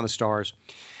was one of the stars.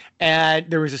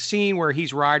 And there was a scene where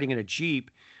he's riding in a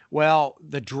Jeep. Well,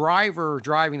 the driver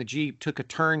driving the Jeep took a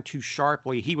turn too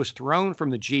sharply. He was thrown from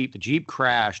the Jeep. The Jeep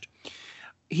crashed.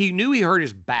 He knew he hurt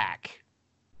his back.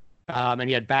 And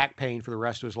he had back pain for the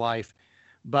rest of his life.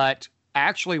 But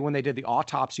actually, when they did the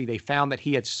autopsy, they found that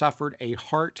he had suffered a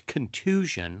heart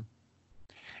contusion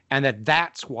and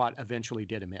that's what eventually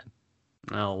did him in.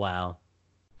 Oh, wow.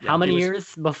 How many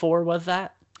years before was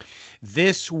that?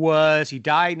 He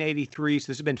died in 83,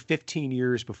 so this had been 15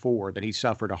 years before that he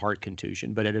suffered a heart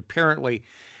contusion, but it apparently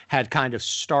had kind of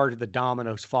started the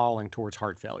dominoes falling towards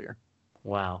heart failure.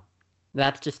 Wow.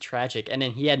 That's just tragic. And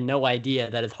then he had no idea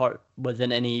that his heart was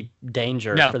in any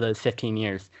danger for those 15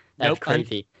 years. That's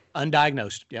crazy.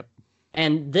 Undiagnosed, yep.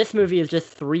 And this movie is just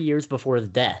 3 years before his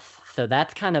death. So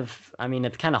that's kind of, I mean,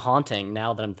 it's kind of haunting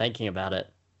now that I'm thinking about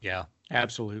it. Yeah,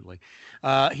 absolutely.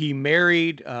 He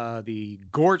married the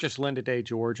gorgeous Linda Day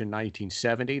George in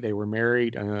 1970. They were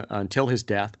married until his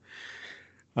death.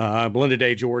 Linda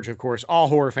Day George, of course, all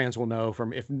horror fans will know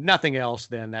from, if nothing else,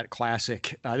 than that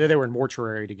classic. They were in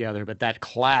Mortuary together, but that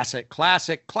classic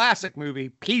movie,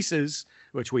 Pieces,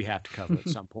 which we have to cover at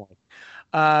some point.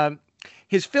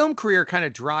 His film career kind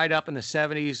of dried up in the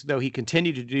 70s, though he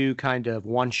continued to do kind of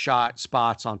one-shot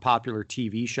spots on popular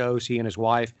TV shows, he and his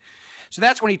wife. So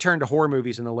that's when he turned to horror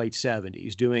movies in the late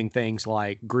 70s, doing things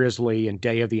like Grizzly and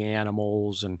Day of the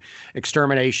Animals and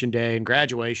Extermination Day and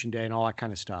Graduation Day and all that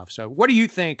kind of stuff. So what do you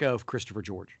think of Christopher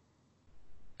George?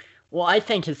 Well, I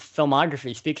think his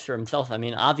filmography speaks for himself. I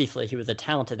mean, obviously, he was a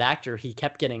talented actor. He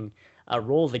kept getting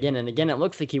roles again and again. It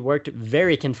looks like he worked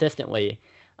very consistently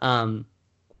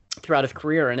throughout his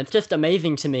career, and it's just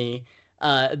amazing to me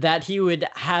that he would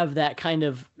have that kind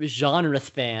of genre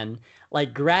span,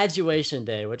 like Graduation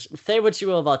Day, which, say what you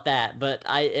will about that, but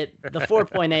the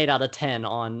 4.8 out of 10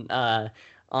 on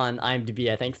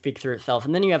IMDb, I think, speaks for itself.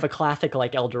 And then you have a classic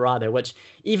like El Dorado, which,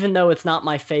 even though it's not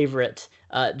my favorite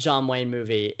John Wayne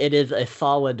movie, it is a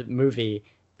solid movie.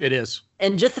 It is.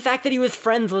 And just the fact that he was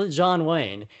friends with John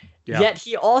Wayne. Yeah. Yet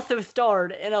he also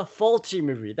starred in a Fulci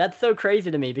movie. That's so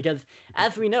crazy to me because,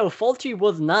 as we know, Fulci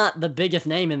was not the biggest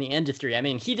name in the industry. I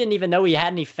mean, he didn't even know he had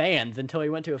any fans until he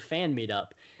went to a fan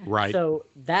meetup. Right. So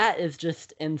that is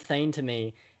just insane to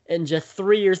me. And just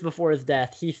 3 years before his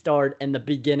death, he starred in the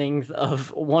beginnings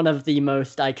of one of the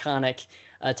most iconic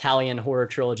Italian horror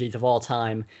trilogies of all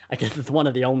time. I guess it's one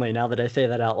of the only, now that I say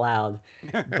that out loud.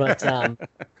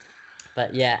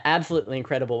 But yeah, absolutely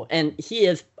incredible. And he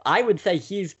is, I would say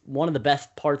he's one of the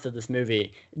best parts of this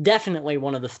movie. Definitely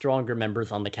one of the stronger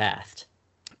members on the cast.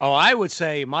 Oh, I would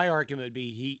say my argument would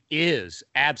be he is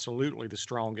absolutely the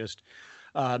strongest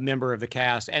member of the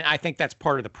cast. And I think that's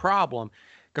part of the problem,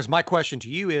 because my question to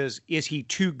you is he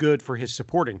too good for his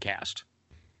supporting cast?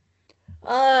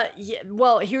 Yeah,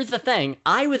 well, here's the thing.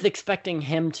 I was expecting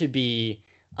him to be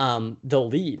the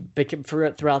lead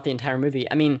throughout the entire movie.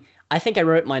 I mean, I think I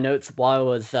wrote in my notes while I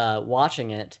was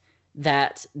watching it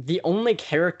that the only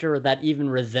character that even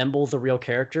resembles a real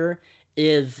character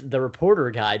is the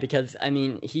reporter guy, because, I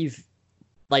mean, he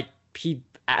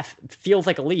feels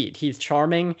like a lead. He's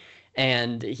charming,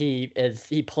 and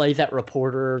he plays that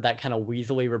reporter, that kind of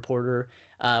weaselly reporter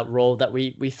role that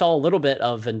we saw a little bit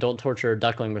of in Don't Torture a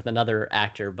Duckling with another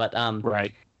actor. But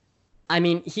right. I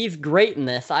mean, he's great in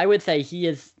this. I would say he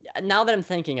is, now that I'm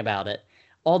thinking about it,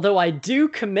 although I do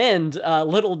commend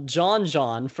little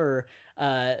John for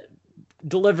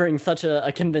delivering such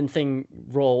a convincing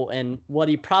role in what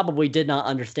he probably did not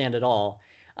understand at all.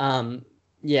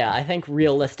 Yeah, I think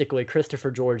realistically, Christopher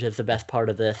George is the best part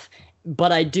of this.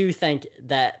 But I do think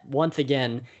that, once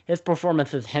again, his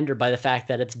performance is hindered by the fact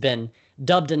that it's been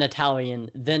dubbed in Italian,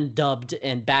 then dubbed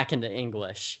and back into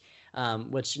English,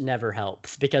 which never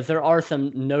helps, because there are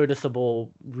some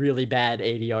noticeable, really bad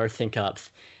ADR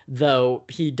sync-ups, though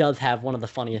he does have one of the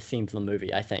funniest scenes in the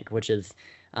movie, I think, which is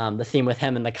the scene with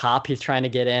him and the cop he's trying to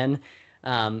get in.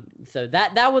 So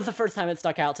that was the first time it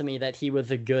stuck out to me that he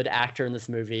was a good actor in this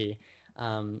movie.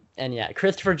 And yeah,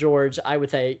 Christopher George, I would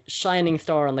say shining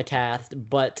star on the cast,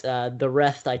 but the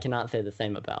rest I cannot say the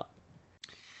same about.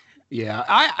 Yeah,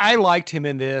 I liked him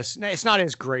in this. It's not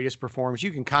his greatest performance.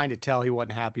 You can kind of tell he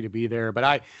wasn't happy to be there,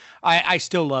 but I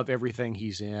still love everything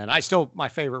he's in. My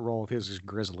favorite role of his is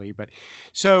Grizzly. But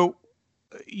so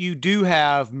you do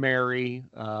have Mary,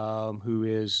 who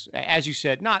is, as you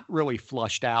said, not really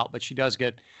flushed out, but she does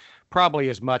get probably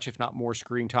as much, if not more,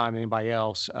 screen time than anybody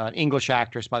else. An English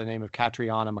actress by the name of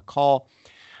Catriona MacColl.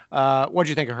 What did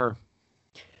you think of her?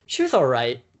 She was all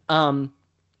right.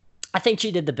 I think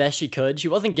she did the best she could. She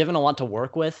wasn't given a lot to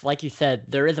work with. Like you said,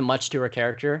 there isn't much to her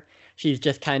character. She's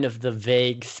just kind of the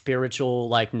vague, spiritual,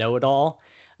 like, know-it-all,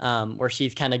 where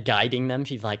she's kind of guiding them.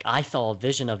 She's like, I saw a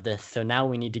vision of this, so now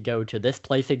we need to go to this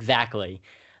place exactly.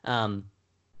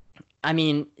 I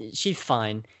mean, she's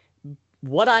fine.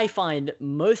 What I find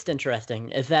most interesting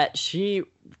is that she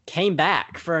came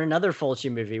back for another Fulci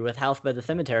movie with House by the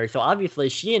Cemetery, so obviously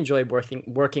she enjoyed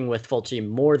working with Fulci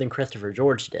more than Christopher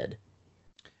George did.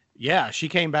 Yeah, she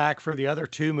came back for the other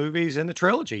two movies in the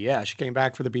trilogy. Yeah, she came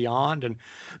back for The Beyond and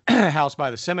House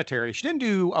by the Cemetery. She didn't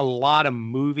do a lot of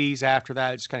movies after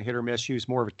that. It's kind of hit or miss. She was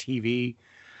more of a TV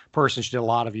person. She did a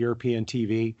lot of European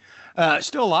TV.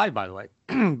 Still alive, by the way.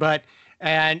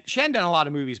 And she hadn't done a lot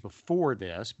of movies before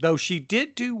this, though she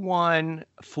did do one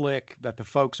flick that the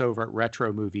folks over at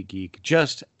Retro Movie Geek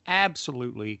just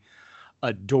absolutely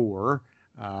adore.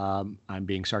 I'm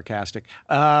being sarcastic.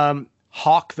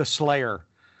 Hawk the Slayer.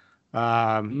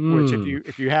 Which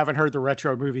if you haven't heard the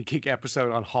Retro Movie Geek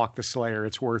episode on Hawk the Slayer,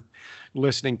 it's worth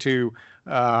listening to.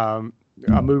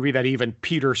 A movie that even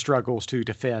Peter struggles to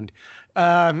defend.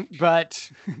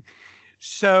 But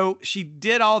so she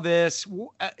did all this.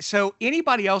 So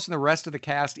anybody else in the rest of the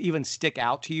cast even stick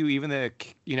out to you? Even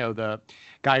the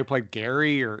guy who played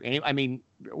Gary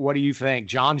what do you think?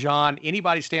 John,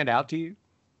 anybody stand out to you?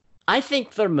 I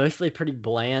think they're mostly pretty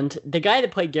bland. The guy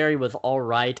that played Gary was all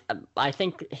right. I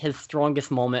think his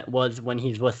strongest moment was when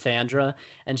he's with Sandra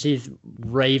and she's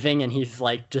raving and he's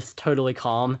like just totally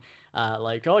calm.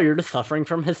 Like, oh, you're just suffering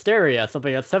from hysteria,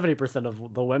 something that 70%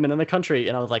 of the women in the country.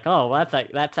 And I was like, oh, well,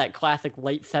 that's that classic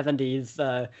late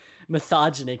 70s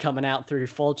misogyny coming out through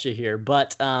Fulci here.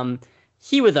 But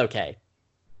he was okay.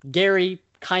 Gary,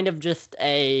 kind of just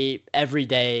a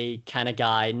everyday kind of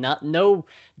guy. No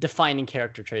defining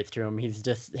character traits to him. He's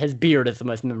just, his beard is the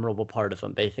most memorable part of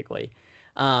him, basically.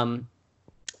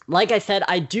 Like I said,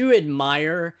 I do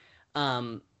admire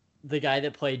the guy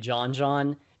that played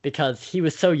John because he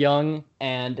was so young,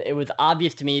 and it was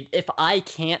obvious to me, if I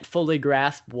can't fully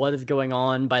grasp what is going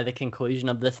on by the conclusion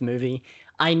of this movie,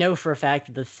 I know for a fact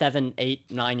that the 7, 8,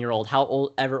 9-year-old,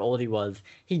 however old he was,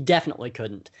 he definitely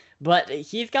couldn't. But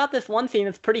he's got this one scene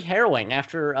that's pretty harrowing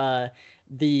after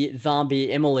the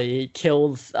zombie Emily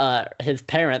kills his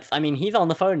parents. I mean, he's on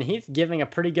the phone and he's giving a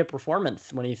pretty good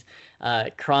performance when he's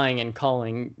crying and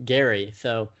calling Gary.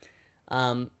 So,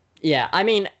 yeah, I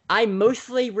mean, I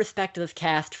mostly respect this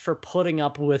cast for putting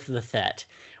up with the set,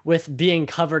 with being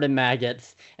covered in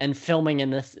maggots and filming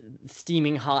in this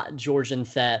steaming hot Georgian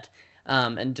set.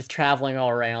 And just traveling all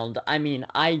around. I mean,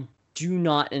 I do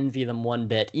not envy them one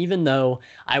bit, even though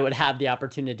I would have the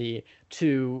opportunity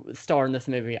to star in this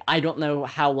movie. I don't know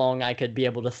how long I could be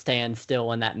able to stand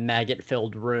still in that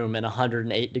maggot-filled room in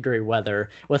 108-degree weather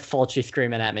with Fulci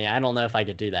screaming at me. I don't know if I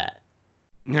could do that.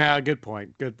 Yeah, good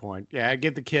point. Yeah,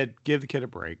 give the kid a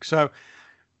break. So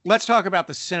let's talk about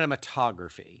the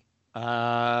cinematography.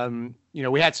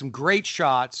 We had some great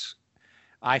shots,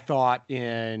 I thought,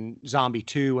 in Zombie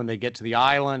 2 when they get to the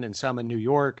island and some in New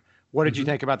York. What did you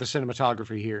think about the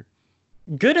cinematography here?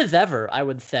 Good as ever, I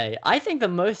would say. I think the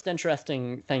most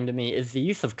interesting thing to me is the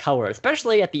use of color,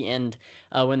 especially at the end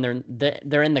when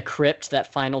they're in the crypt,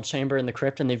 that final chamber in the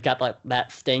crypt, and they've got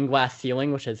that stained glass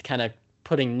ceiling, which is kind of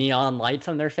putting neon lights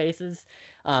on their faces.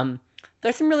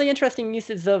 There's some really interesting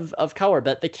uses of color,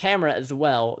 but the camera as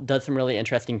well does some really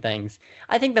interesting things.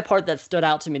 I think the part that stood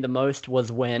out to me the most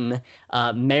was when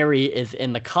Mary is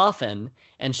in the coffin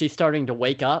and she's starting to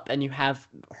wake up, and you have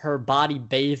her body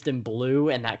bathed in blue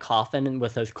in that coffin and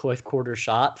with those close quarter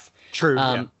shots. True.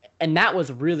 Yeah. And that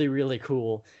was really, really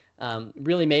cool.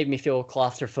 Really made me feel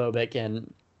claustrophobic,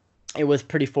 and it was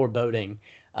pretty foreboding.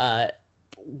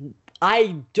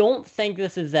 I don't think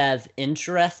this is as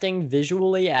interesting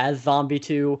visually as Zombie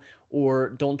 2 or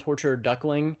Don't Torture a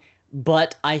Duckling,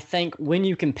 but I think when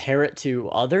you compare it to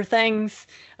other things,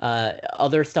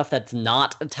 other stuff that's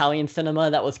not Italian cinema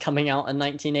that was coming out in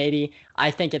 1980, I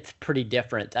think it's pretty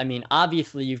different. I mean,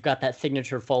 obviously you've got that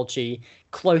signature Fulci,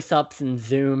 close-ups and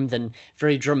zooms and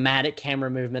very dramatic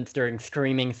camera movements during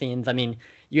screaming scenes. I mean,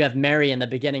 you have Mary in the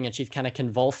beginning and she's kind of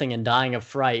convulsing and dying of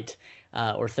fright.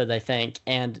 Or so they think,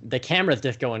 and the camera's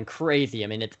just going crazy. I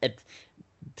mean, it's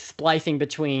splicing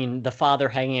between the father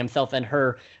hanging himself and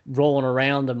her rolling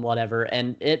around and whatever,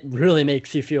 and it really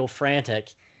makes you feel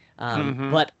frantic.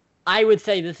 But I would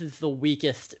say this is the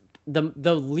weakest,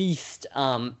 the least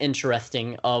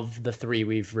interesting of the three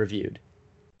we've reviewed.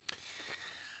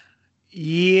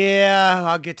 Yeah,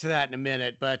 I'll get to that in a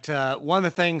minute. But one of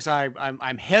the things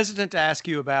I'm hesitant to ask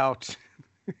you about,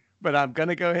 but I'm going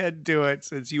to go ahead and do it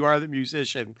since you are the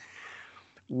musician.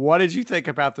 What did you think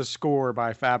about the score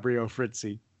by Fabio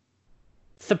Frizzi?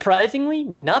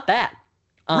 Surprisingly, not bad.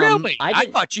 Really? I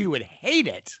thought you would hate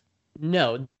it.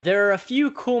 No, there are a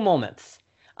few cool moments.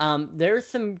 There's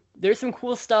some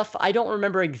cool stuff. I don't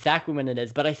remember exactly when it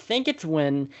is, but I think it's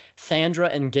when Sandra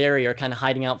and Gary are kind of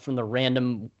hiding out from the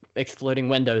random exploding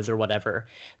windows or whatever.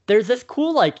 There's this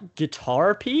cool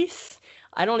guitar piece.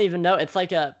 I don't even know. It's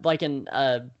like a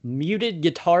muted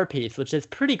guitar piece, which is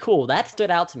pretty cool. That stood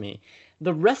out to me.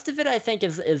 The rest of it, I think,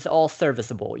 is all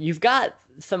serviceable. You've got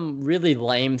some really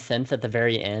lame synths at the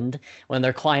very end when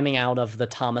they're climbing out of the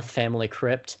Thomas family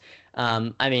crypt.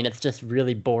 I mean, it's just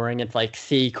really boring. It's like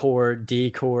C chord,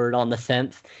 D chord on the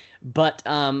synth. But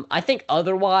I think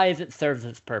otherwise it serves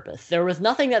its purpose. There was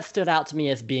nothing that stood out to me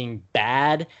as being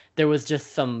bad. There was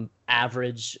just some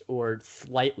average or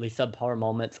slightly subpar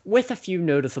moments with a few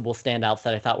noticeable standouts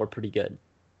that I thought were pretty good.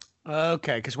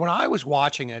 Okay, because when I was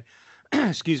watching it,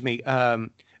 excuse me,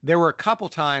 there were a couple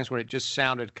times when it just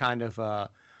sounded kind of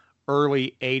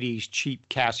early 80s cheap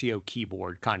Casio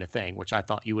keyboard kind of thing, which I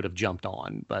thought you would have jumped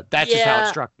on. But that's just how it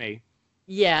struck me.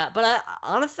 Yeah, but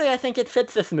honestly, I think it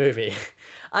fits this movie.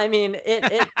 I mean,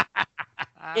 it's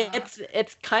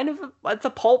kind of it's a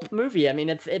pulp movie. I mean,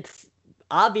 it's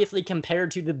obviously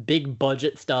compared to the big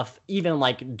budget stuff, even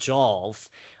like Jaws.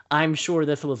 I'm sure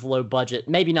this was low budget.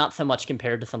 Maybe not so much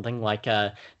compared to something like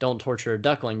Don't Torture a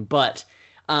Duckling, but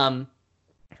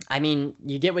I mean,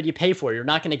 you get what you pay for. You're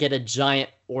not going to get a giant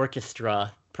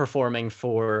orchestra performing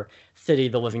for City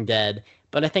of the Living Dead,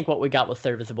 but I think what we got was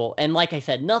serviceable. And like I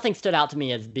said, nothing stood out to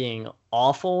me as being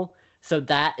awful. So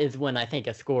that is when I think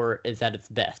a score is at its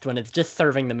best, when it's just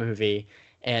serving the movie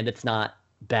and it's not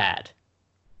bad.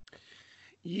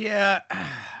 Yeah,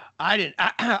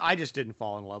 I just didn't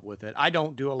fall in love with it. I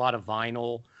don't do a lot of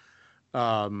vinyl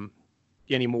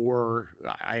anymore.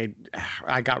 I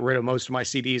got rid of most of my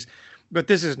CDs, but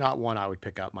this is not one I would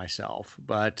pick up myself.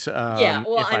 But yeah,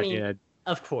 well, if I mean, did.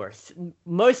 Of course.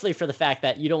 Mostly for the fact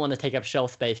that you don't want to take up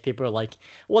shelf space. People are like,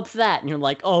 what's that? And you're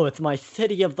like, oh, it's my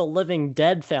City of the Living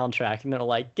Dead soundtrack. And they're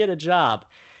like, get a job.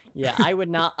 Yeah, I would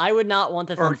not want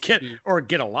this or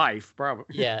get a life, probably.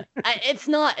 Yeah. It's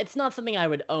not something I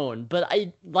would own, but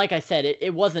like I said,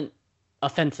 it wasn't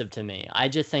offensive to me. I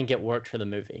just think it worked for the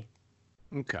movie.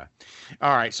 Okay.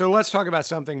 All right. So let's talk about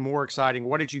something more exciting.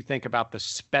 What did you think about the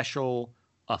special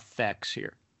effects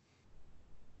here?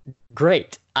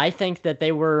 Great. I think that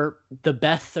they were the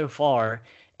best so far,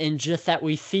 and just that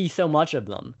we see so much of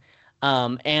them.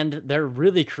 And they're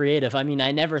really creative. I mean,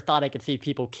 I never thought I could see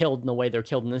people killed in the way they're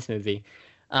killed in this movie.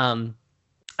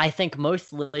 I think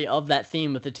mostly of that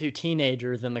scene with the two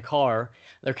teenagers in the car.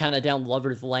 They're kind of down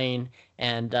Lover's Lane,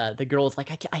 and the girl's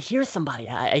like, I hear somebody.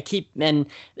 And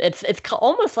it's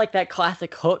almost like that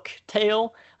classic Hook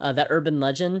tale, that urban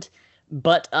legend.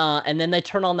 But and then they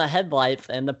turn on the headlights,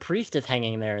 and the priest is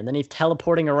hanging there, and then he's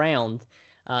teleporting around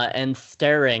and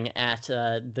staring at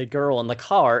the girl in the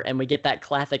car, and we get that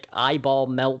classic eyeball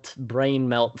melt, brain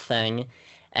melt thing,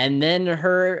 and then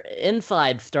her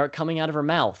insides start coming out of her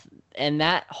mouth. And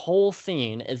that whole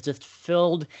scene is just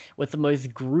filled with the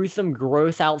most gruesome,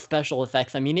 gross-out special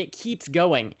effects. I mean, it keeps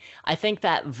going. I think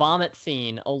that vomit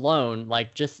scene alone,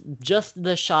 like just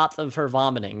the shots of her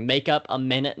vomiting, make up a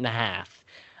minute and a half.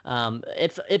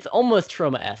 It's almost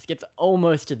Troma-esque. It's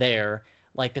almost there,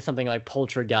 like there's something like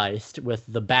Poltergeist with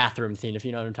the bathroom scene, if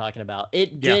you know what I'm talking about.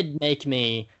 It did make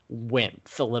me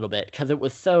wince a little bit because it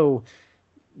was so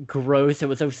gross. It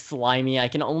was so slimy. I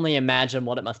can only imagine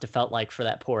what it must have felt like for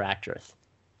that poor actress.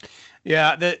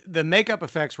 Yeah, the makeup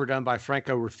effects were done by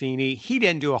Franco Ruffini. He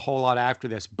didn't do a whole lot after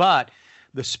this, but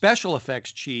the special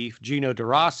effects chief, Gino De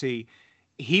Rossi,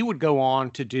 he would go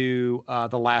on to do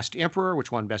The Last Emperor,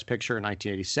 which won Best Picture in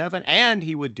 1987, and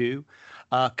he would do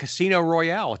Casino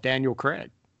Royale with Daniel Craig.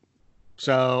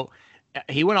 So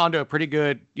he went on to a pretty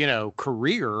good,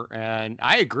 career, and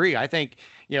I agree. I think,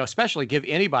 especially give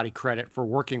anybody credit for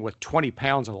working with 20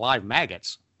 pounds of live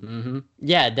maggots. Mm-hmm.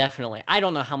 Yeah, definitely. I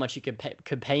don't know how much you could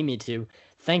pay me to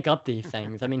think up these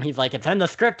things. I mean, he's like, it's in the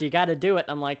script, you got to do it.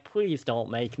 I'm like, please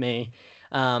don't make me.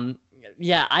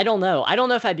 Yeah, I don't know. I don't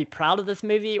know if I'd be proud of this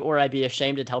movie or I'd be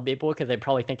ashamed to tell people because they'd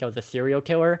probably think I was a serial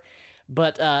killer.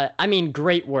 But, I mean,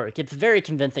 great work. It's very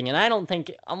convincing. And I don't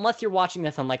think, unless you're watching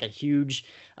this on like a huge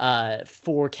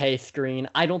 4K screen,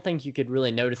 I don't think you could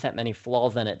really notice that many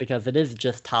flaws in it because it is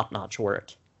just top-notch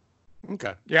work.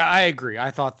 Okay. Yeah, I agree. I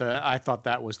thought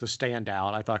that was the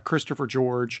standout. I thought Christopher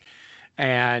George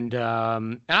and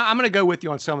I'm going to go with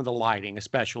you on some of the lighting,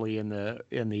 especially in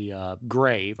the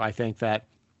grave. I think that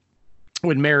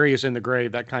when Mary is in the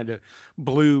grave, that kind of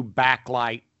blue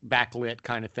backlit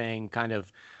kind of thing, kind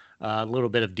of a little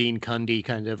bit of Dean Cundey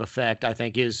kind of effect, I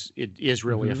think is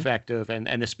really effective,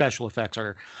 and the special effects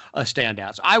are a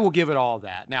standout. So I will give it all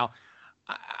that. Now,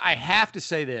 I have to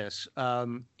say this,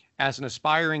 as an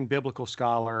aspiring biblical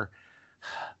scholar,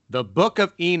 the Book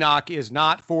of Enoch is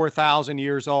not 4,000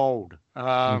 years old.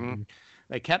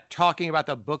 They kept talking about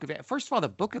the Book of... First of all, the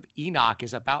Book of Enoch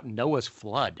is about Noah's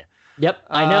flood. Yep,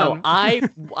 I know.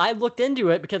 I looked into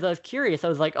it because I was curious. I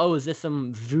was like, oh, is this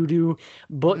some voodoo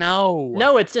book?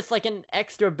 No, it's just like an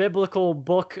extra biblical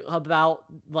book about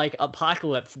like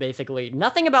apocalypse, basically.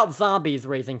 Nothing about zombies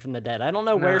raising from the dead. I don't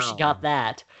know where she got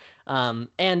that.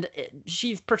 And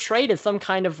she's portrayed as some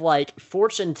kind of like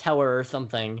fortune teller or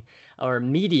something, or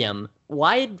medium.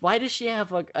 Why does she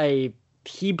have like a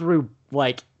Hebrew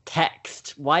like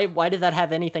text? Why does that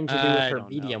have anything to do with her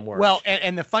medium work? Well,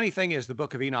 and the funny thing is the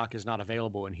Book of Enoch is not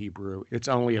available in Hebrew. It's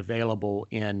only available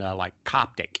in like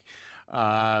Coptic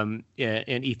in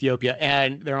Ethiopia,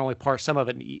 and there are only some of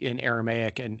it in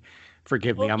Aramaic, and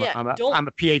Forgive me. Well, yeah, I'm don't-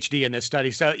 a PhD in this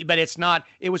study. So, but it's not.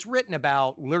 It was written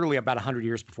literally about 100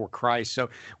 years before Christ. So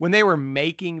when they were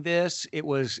making this, it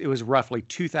was roughly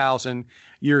 2,000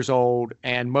 years old,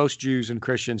 and most Jews and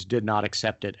Christians did not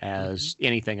accept it as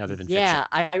anything other than Yeah,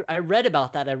 fiction. I read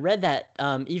about that. I read that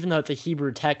even though it's a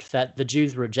Hebrew text, that the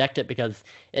Jews reject it because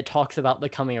it talks about the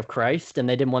coming of Christ, and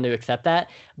they didn't want to accept that.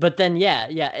 But then, yeah,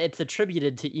 it's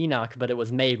attributed to Enoch, but it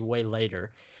was made way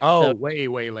later. Oh, So-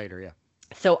 way later. Yeah.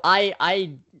 So I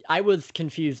was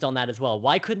confused on that as well.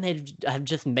 Why couldn't they have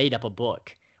just made up a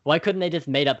book? Why couldn't they just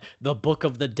made up the Book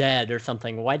of the Dead or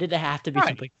something? Why did it have to be Right.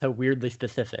 something so weirdly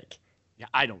specific? Yeah,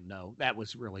 I don't know. That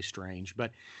was really strange.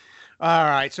 But all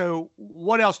right. So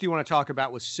what else do you want to talk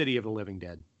about with City of the Living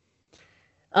Dead?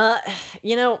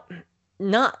 You know,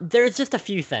 there's just a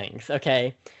few things,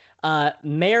 okay?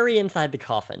 Mary inside the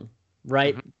coffin,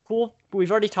 right? Cool.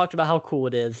 We've already talked about how cool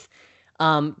it is.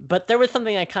 But there was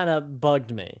something that kind of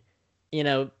bugged me. You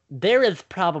know, there is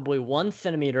probably 1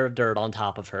 centimeter of dirt on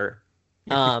top of her.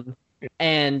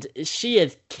 And she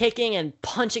is kicking and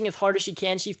punching as hard as she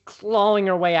can. She's clawing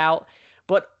her way out,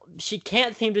 but she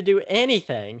can't seem to do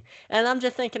anything. And I'm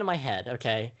just thinking in my head,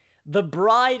 okay, the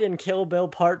bride in Kill Bill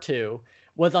Part 2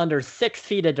 was under 6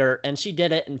 feet of dirt, and she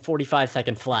did it in 45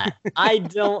 seconds flat. I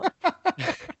don't...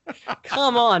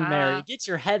 Come on, Mary, get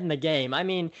your head in the game. I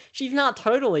mean, she's not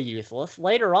totally useless.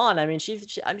 Later on, I mean,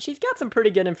 she's got some pretty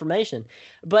good information.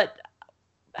 But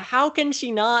how can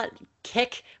she not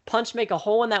kick, punch, make a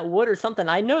hole in that wood or something?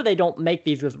 I know they don't make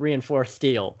these with reinforced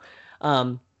steel.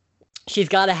 She's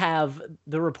got to have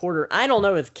the reporter. I don't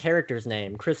know his character's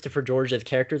name. Christopher George's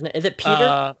character's name. Is it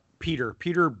Peter?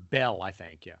 Peter Bell, I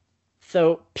think. Yeah.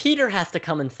 So Peter has to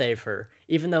come and save her,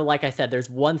 even though, like I said, there's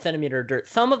 1 centimeter of dirt.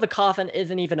 Some of the coffin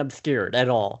isn't even obscured at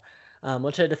all,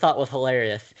 which I just thought was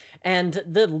hilarious. And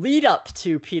the lead up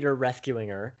to Peter rescuing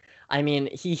her, I mean,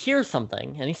 he hears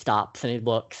something, and he stops, and he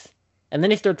looks. And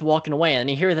then he starts walking away, and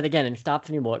he hears it again, and he stops,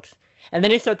 and he looks. And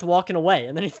then he starts walking away,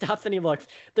 and then he stops, and he looks.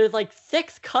 There's like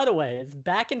 6 cutaways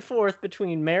back and forth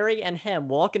between Mary and him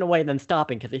walking away, then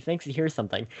stopping, because he thinks he hears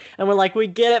something. And we're like, we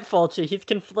get it, Fulci. He's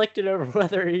conflicted over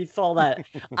whether he saw that.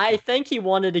 I think he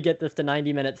wanted to get this to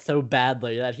 90 minutes so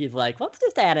badly that he's like, let's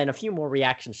just add in a few more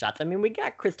reaction shots. I mean, we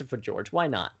got Christopher George. Why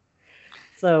not?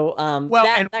 So,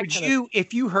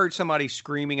 if you heard somebody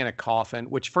screaming in a coffin,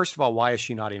 which first of all, why is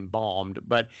she not embalmed?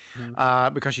 But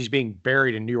because she's being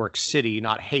buried in New York City,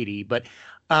 not Haiti. But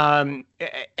and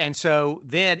so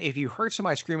then, if you heard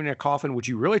somebody screaming in a coffin, would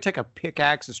you really take a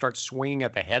pickaxe and start swinging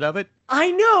at the head of it? I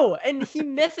know, and he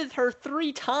misses her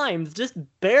 3 times, just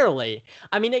barely.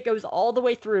 I mean, it goes all the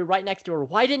way through, right next to her.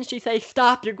 Why didn't she say,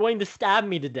 "Stop! You're going to stab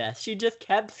me to death"? She just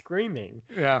kept screaming.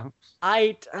 Yeah.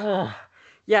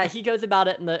 Yeah, he goes about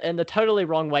it in the totally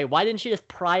wrong way. Why didn't she just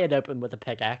pry it open with a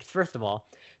pickaxe, first of all?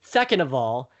 Second of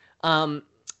all,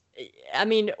 I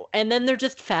mean, and then they're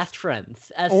just fast friends.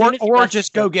 Or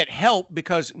just go get help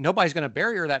because nobody's going to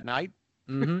bury her that night.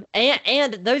 Mm-hmm.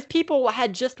 And those people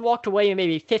had just walked away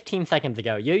maybe 15 seconds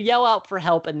ago. You yell out for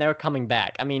help and they're coming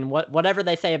back. I mean, whatever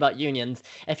they say about unions,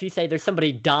 if you say there's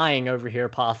somebody dying over here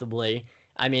possibly,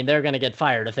 I mean, they're going to get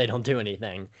fired if they don't do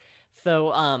anything.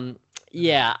 So,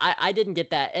 yeah, I didn't get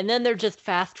that. And then they're just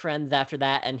fast friends after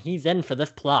that, and he's in for this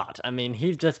plot. I mean,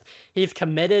 he's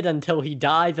committed until he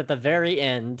dies at the very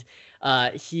end.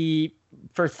 He,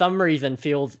 for some reason,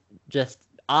 feels just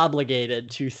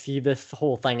obligated to see this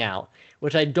whole thing out,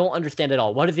 which I don't understand at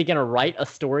all. What is he going to write a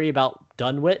story about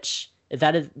Dunwich? Is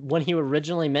that when he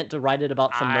originally meant to write it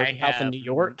about some murder house in New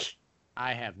York?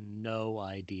 I have no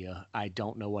idea. I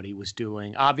don't know what he was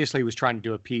doing. Obviously, he was trying to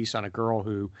do a piece on a girl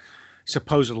who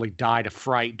supposedly died of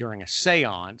fright during a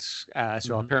seance.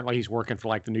 So apparently he's working for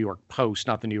like the New York Post,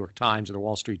 not the New York Times or the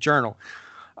Wall Street Journal.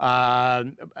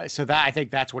 So that I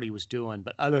think that's what he was doing.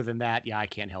 But other than that, yeah, I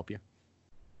can't help you.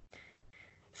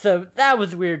 So that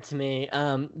was weird to me.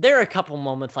 There are a couple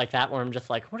moments like that where I'm just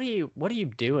like, what are you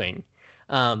doing?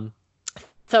 So,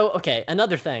 okay,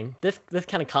 another thing. This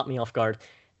kind of caught me off guard.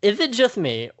 Is it just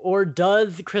me, or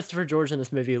does Christopher George in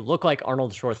this movie look like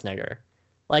Arnold Schwarzenegger?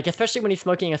 Like, especially when he's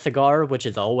smoking a cigar, which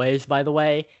is always, by the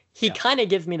way, he kind of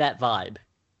gives me that vibe.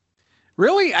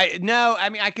 Really? No, I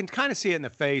mean, I can kind of see it in the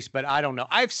face, but I don't know.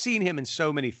 I've seen him in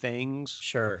so many things.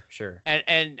 Sure.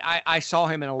 And I saw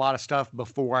him in a lot of stuff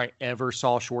before I ever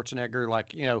saw Schwarzenegger.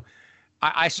 Like, you know,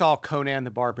 I saw Conan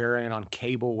the Barbarian on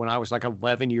cable when I was like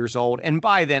 11 years old. And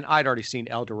by then, I'd already seen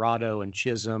El Dorado and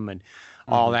Chisholm and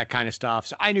all that kind of stuff.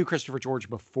 So I knew Christopher George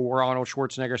before Arnold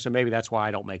Schwarzenegger, so maybe that's why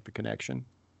I don't make the connection.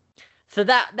 So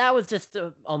that was just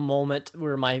a moment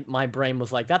where my brain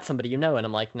was like, that's somebody you know. And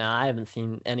I'm like, nah, I haven't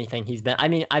seen anything he's been. I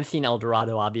mean, I've seen El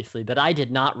Dorado, obviously, but I did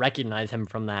not recognize him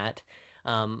from that.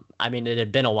 I mean, it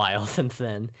had been a while since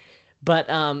then. But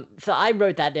so I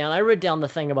wrote that down. I wrote down the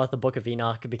thing about the Book of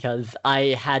Enoch because I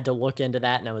had to look into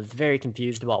that, and I was very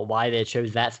confused about why they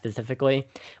chose that specifically.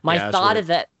 My thought is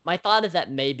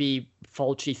that maybe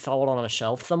Fulci saw it on a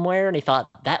shelf somewhere, and he thought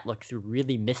that looks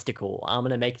really mystical. I'm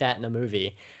gonna make that in a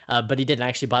movie, but he didn't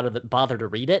actually bother to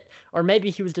read it, or maybe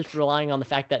he was just relying on the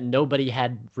fact that nobody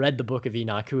had read the Book of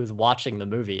Enoch who was watching the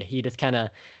movie. He just kind of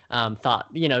thought,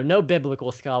 no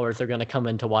biblical scholars are going to come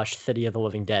in to watch City of the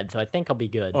Living Dead, so I think I'll be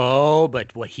good. Oh,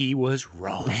 but he was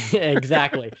wrong.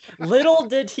 Exactly. Little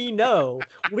did he know.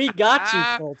 We got you,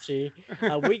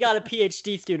 Fulci. We got a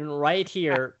PhD student right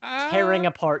here tearing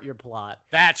apart your plot.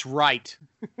 That's right.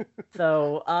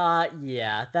 So,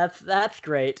 yeah, that's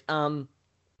great.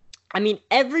 I mean,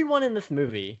 everyone in this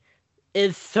movie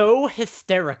is so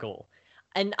hysterical.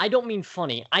 And I don't mean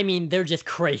funny. I mean, they're just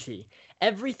crazy.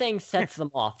 Everything sets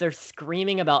them off. They're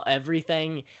screaming about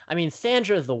everything. I mean,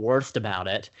 Sandra is the worst about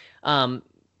it.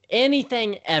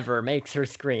 Anything ever makes her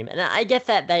scream. And I guess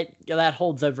that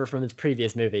holds over from his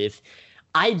previous movies.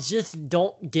 I just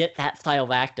don't get that style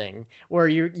of acting where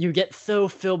you get so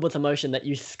filled with emotion that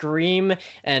you scream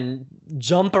and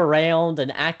jump around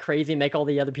and act crazy, make all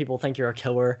the other people think you're a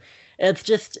killer.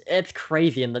 It's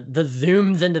crazy. And the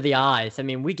zooms into the eyes. I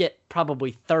mean, we get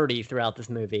probably 30 throughout this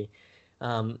movie.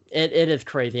 It is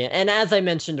crazy. And as I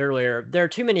mentioned earlier, there are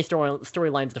too many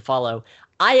storylines to follow.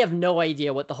 I have no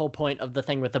idea what the whole point of the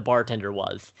thing with the bartender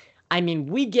was. I mean,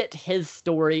 we get his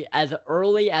story as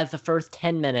early as the first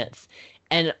 10 minutes,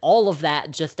 and all of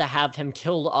that just to have him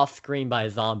killed off screen by a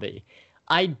zombie.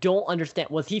 I don't understand.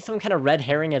 Was he some kind of red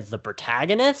herring as the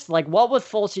protagonist? Like, what was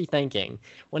Fulci thinking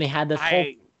when he had this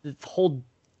whole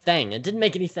thing? It didn't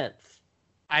make any sense.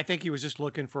 I think he was just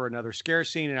looking for another scare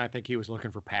scene, and I think he was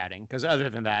looking for padding. Because other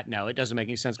than that, no, it doesn't make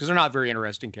any sense. Because they're not very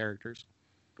interesting characters.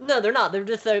 No, they're not. They're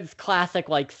just those classic,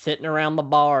 like, sitting around the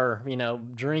bar,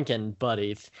 drinking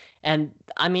buddies. And,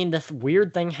 I mean, this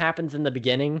weird thing happens in the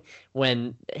beginning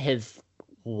when his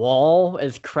wall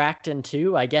is cracked in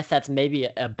two. I guess that's maybe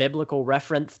a biblical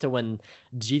reference to when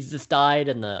Jesus died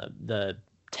and the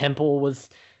temple was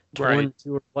torn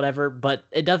into or whatever. But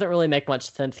it doesn't really make much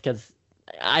sense because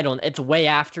it's way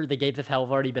after the gates of hell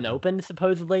have already been opened,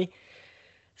 supposedly.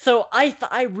 So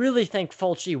I really think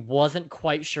Fulci wasn't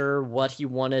quite sure what he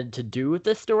wanted to do with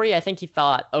this story. I think he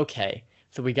thought, okay,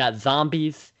 so we got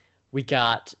zombies, we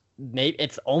got maybe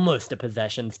it's almost a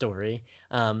possession story,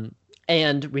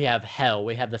 and we have hell.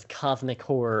 We have this cosmic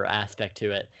horror aspect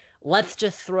to it. Let's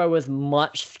just throw as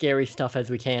much scary stuff as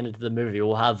we can into the movie.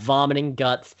 We'll have vomiting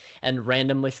guts and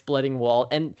randomly splitting wall,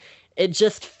 and it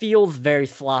just feels very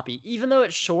sloppy. Even though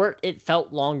it's short, it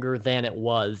felt longer than it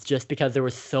was just because there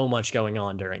was so much going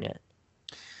on during it.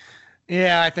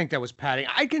 Yeah, I think that was padding.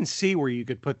 I can see where you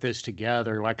could put this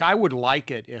together. Like, I would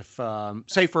like it if,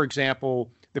 say, for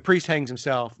example, the priest hangs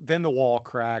himself, then the wall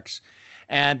cracks,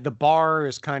 and the bar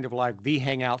is kind of like the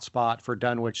hangout spot for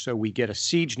Dunwich. So we get a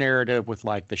siege narrative with,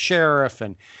 like, the sheriff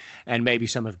and maybe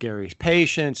some of Gary's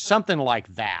patients, something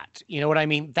like that. You know what I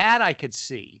mean? That I could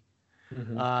see.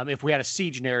 Mm-hmm. If we had a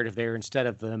siege narrative there instead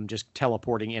of them just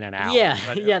teleporting in and out.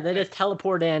 Yeah, they just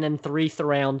teleport in and 3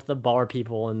 surround the bar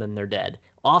people and then they're dead.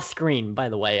 Off screen, by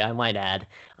the way, I might add.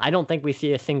 I don't think we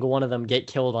see a single one of them get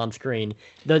killed on screen,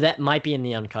 though that might be in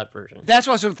the uncut version. That's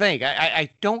what I was thinking. I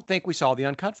don't think we saw the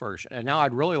uncut version. And now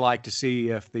I'd really like to see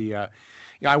if the...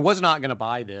 I was not going to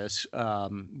buy this,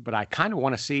 but I kind of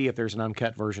want to see if there's an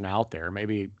uncut version out there.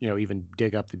 Maybe, even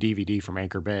dig up the DVD from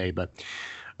Anchor Bay, but...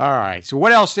 All right. So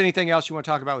what else? Anything else you want to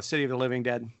talk about with City of the Living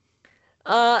Dead?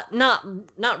 Not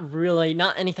really.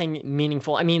 Not anything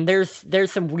meaningful. I mean, there's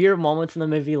some weird moments in the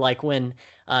movie, like when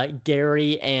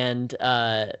Gary and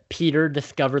Peter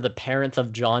discover the parents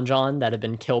of John that had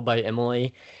been killed by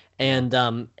Emily,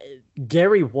 and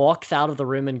Gary walks out of the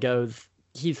room and goes,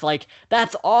 he's like,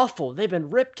 "That's awful. They've been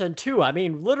ripped in two. I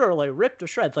mean, literally ripped to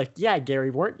shreds." Like, yeah, Gary,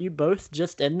 weren't you both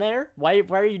just in there? Why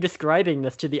are you describing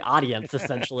this to the audience,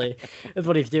 essentially, is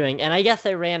what he's doing. And I guess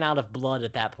they ran out of blood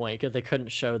at that point because they couldn't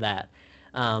show that.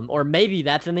 Or maybe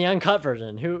that's in the uncut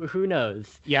version. Who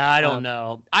knows? Yeah, I don't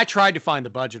know. I tried to find the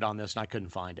budget on this and I couldn't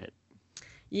find it.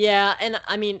 Yeah, and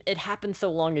I mean, it happened so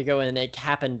long ago, and it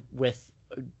happened with,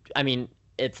 I mean,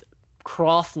 it's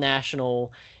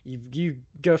cross-national. You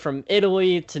go from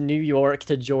Italy to New York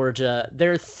to Georgia.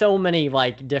 There's so many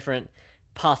different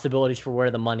possibilities for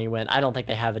where the money went. I don't think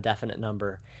they have a definite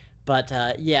number, but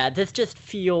yeah, this just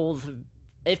feels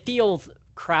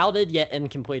crowded yet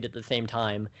incomplete at the same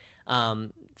time.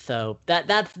 So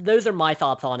those are my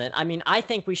thoughts on it. I mean, I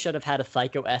think we should have had a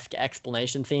Psycho-esque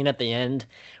explanation scene at the end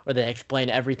where they explain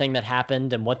everything that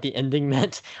happened and what the ending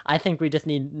meant. I think we just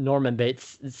need Norman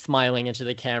Bates smiling into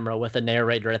the camera with a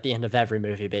narrator at the end of every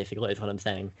movie, basically, is what I'm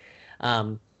saying.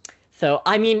 So,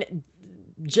 I mean,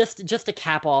 just to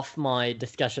cap off my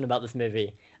discussion about this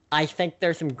movie, I think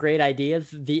there's some great ideas.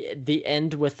 The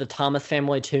end with the Thomas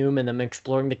family tomb and them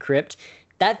exploring the crypt,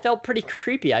 that felt pretty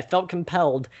creepy. I felt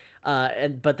compelled,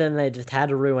 but then they just had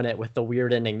to ruin it with the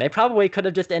weird ending. They probably could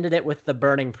have just ended it with the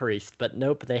burning priest, but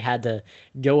nope, they had to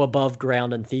go above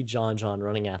ground and see John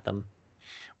running at them.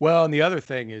 Well, and the other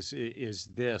thing is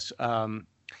this,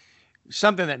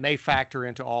 something that may factor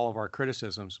into all of our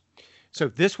criticisms. So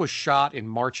this was shot in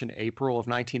March and April of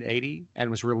 1980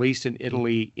 and was released in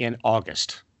Italy in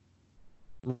August.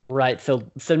 Right, so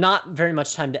not very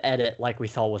much time to edit like we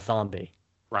saw with Zombie.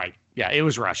 Right. Yeah, it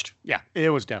was rushed. Yeah,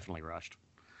 it was definitely rushed.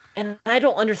 And I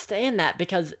don't understand that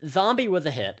because Zombie was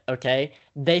a hit, okay?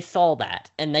 They saw that,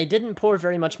 and they didn't pour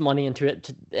very much money into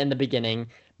it in the beginning,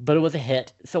 but it was a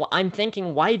hit. So I'm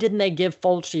thinking, why didn't they give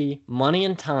Fulci money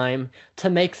and time to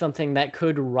make something that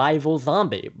could rival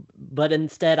Zombie? But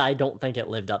instead, I don't think it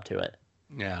lived up to it.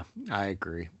 Yeah, I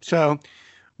agree. So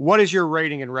what is your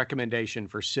rating and recommendation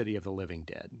for City of the Living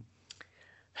Dead?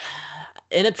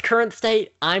 In its current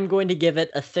state, I'm going to give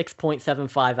it a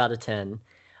 6.75 out of 10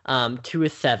 to a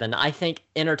 7. I think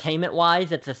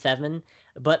entertainment-wise, it's a 7.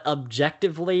 But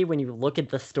objectively, when you look at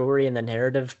the story and the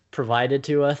narrative provided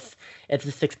to us, it's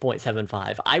a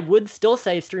 6.75. I would still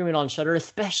say stream it on Shudder,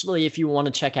 especially if you want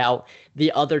to check out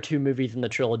the other 2 movies in the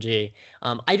trilogy.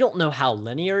 I don't know how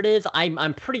linear it is.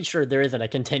 I'm pretty sure there isn't a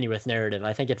continuous narrative.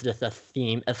 I think it's just a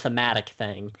thematic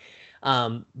thing.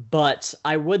 But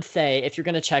I would say if you're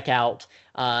going to check out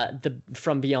the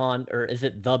From Beyond, or is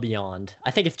it The Beyond?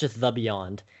 I think it's just The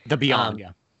Beyond. The Beyond,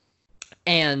 yeah.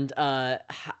 And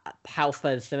House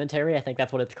by the Cemetery, I think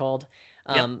that's what it's called.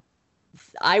 Yep.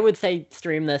 I would say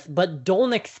stream this, but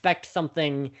don't expect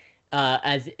something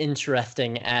as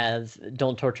interesting as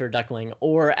Don't Torture a Duckling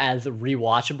or as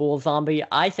rewatchable as Zombie.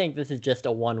 I think this is just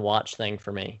a one-watch thing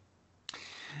for me.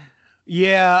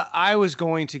 Yeah, I was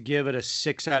going to give it a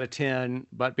 6 out of 10,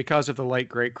 but because of the late,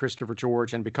 great Christopher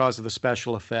George and because of the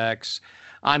special effects,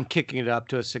 I'm kicking it up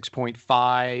to a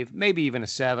 6.5, maybe even a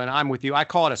 7. I'm with you. I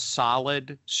call it a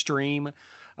solid stream.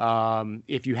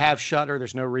 If you have Shudder,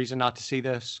 there's no reason not to see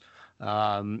this.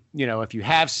 If you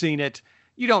have seen it,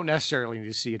 you don't necessarily need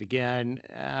to see it again.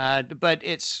 But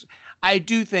I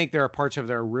do think there are parts of it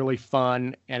that are really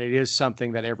fun, and it is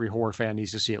something that every horror fan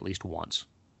needs to see at least once.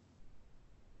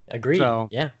 Agreed. So,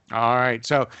 yeah. All right.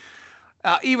 So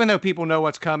even though people know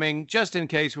what's coming, just in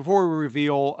case, before we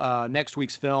reveal next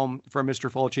week's film from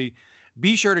Mr. Fulci,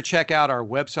 be sure to check out our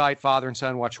website,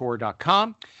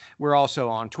 fatherandsonwatchhorror.com. We're also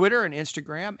on Twitter and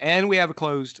Instagram, and we have a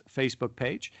closed Facebook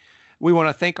page. We want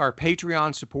to thank our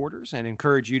Patreon supporters and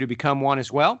encourage you to become one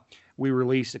as well. We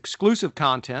release exclusive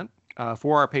content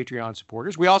for our Patreon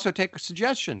supporters. We also take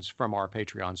suggestions from our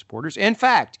Patreon supporters. In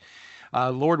fact,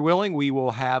 Lord willing, we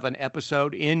will have an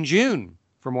episode in June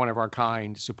from one of our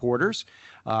kind supporters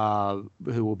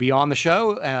who will be on the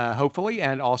show, hopefully,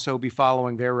 and also be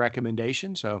following their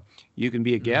recommendation. So you can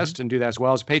be a guest and do that as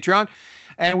well as a Patreon.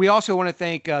 And we also want to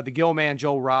thank the Gill man,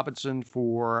 Joel Robinson,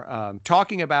 for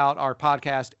talking about our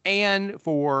podcast and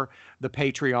for the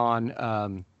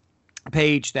Patreon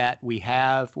page that we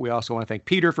have. We also want to thank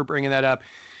Peter for bringing that up.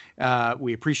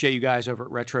 We appreciate you guys over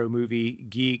at Retro Movie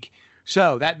Geek.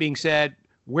 So that being said,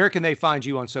 where can they find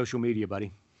you on social media,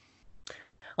 buddy?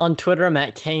 On Twitter, I'm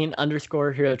at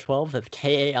Kane_Hero12. That's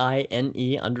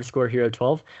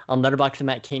KAINE_Hero12. On Letterboxd, I'm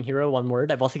at KaneHero, one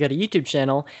word. I've also got a YouTube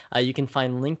channel. You can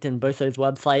find linked in both those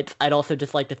websites. I'd also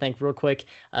just like to thank real quick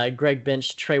Greg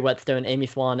Bench, Trey Whetstone, Amy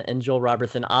Swan, and Joel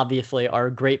Robertson, obviously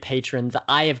are great patrons.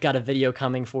 I have got a video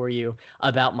coming for you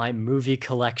about my movie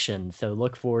collection, so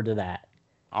look forward to that.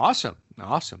 Awesome.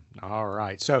 All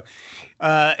right. So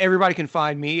everybody can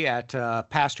find me at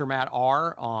Pastor Matt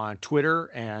R on Twitter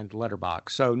and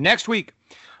Letterboxd. So next week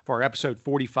for episode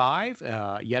 45,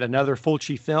 yet another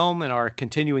Fulci film in our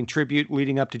continuing tribute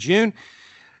leading up to June,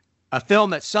 a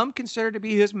film that some consider to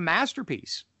be his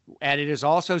masterpiece. And it is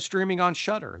also streaming on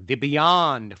Shudder, The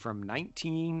Beyond from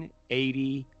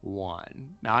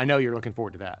 1981. Now, I know you're looking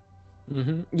forward to that.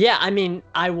 Mm-hmm. Yeah, I mean,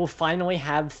 I will finally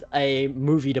have a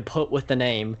movie to put with the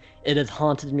name. It has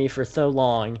haunted me for so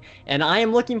long, and I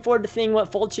am looking forward to seeing what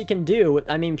Fulci can do.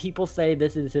 I mean, people say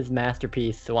this is his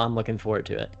masterpiece, so I'm looking forward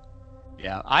to it.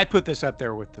 Yeah, I put this up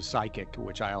there with The Psychic,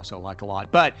 which I also like a lot.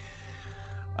 But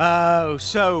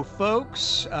So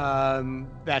folks,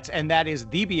 that is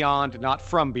The Beyond, not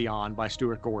From Beyond by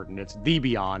Stuart Gordon. It's The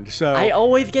Beyond. So I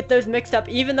always get those mixed up,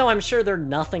 even though I'm sure they're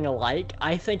nothing alike.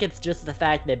 I think it's just the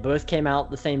fact they both came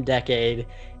out the same decade,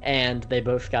 and they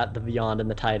both got The Beyond in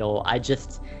the title. I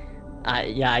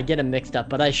get them mixed up,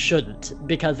 but I shouldn't,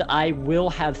 because I will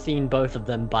have seen both of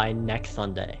them by next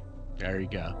Sunday. There you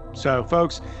go. So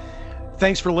folks,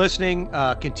 thanks for listening.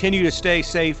 Continue to stay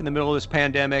safe in the middle of this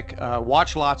pandemic.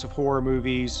 Watch lots of horror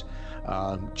movies.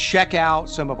 Check out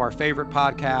some of our favorite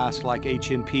podcasts like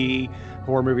HNP,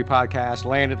 Horror Movie Podcast,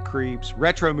 Land of the Creeps,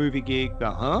 Retro Movie Geek, the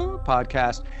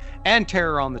Podcast, and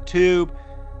Terror on the Tube.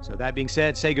 So that being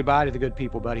said, say goodbye to the good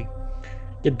people, buddy.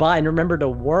 Goodbye, and remember to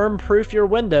worm-proof your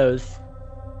windows.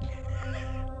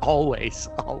 Always.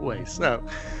 So,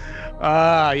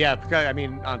 I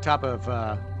mean, on top of,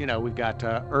 we've got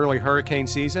early hurricane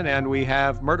season and we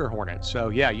have murder hornets. So,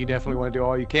 yeah, you definitely want to do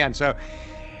all you can. So,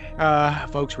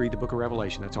 folks, read the Book of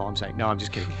Revelation. That's all I'm saying. No, I'm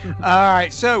just kidding. All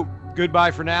right. So,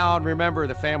 goodbye for now. And remember,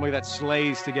 the family that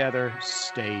slays together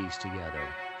stays together.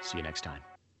 See you next time.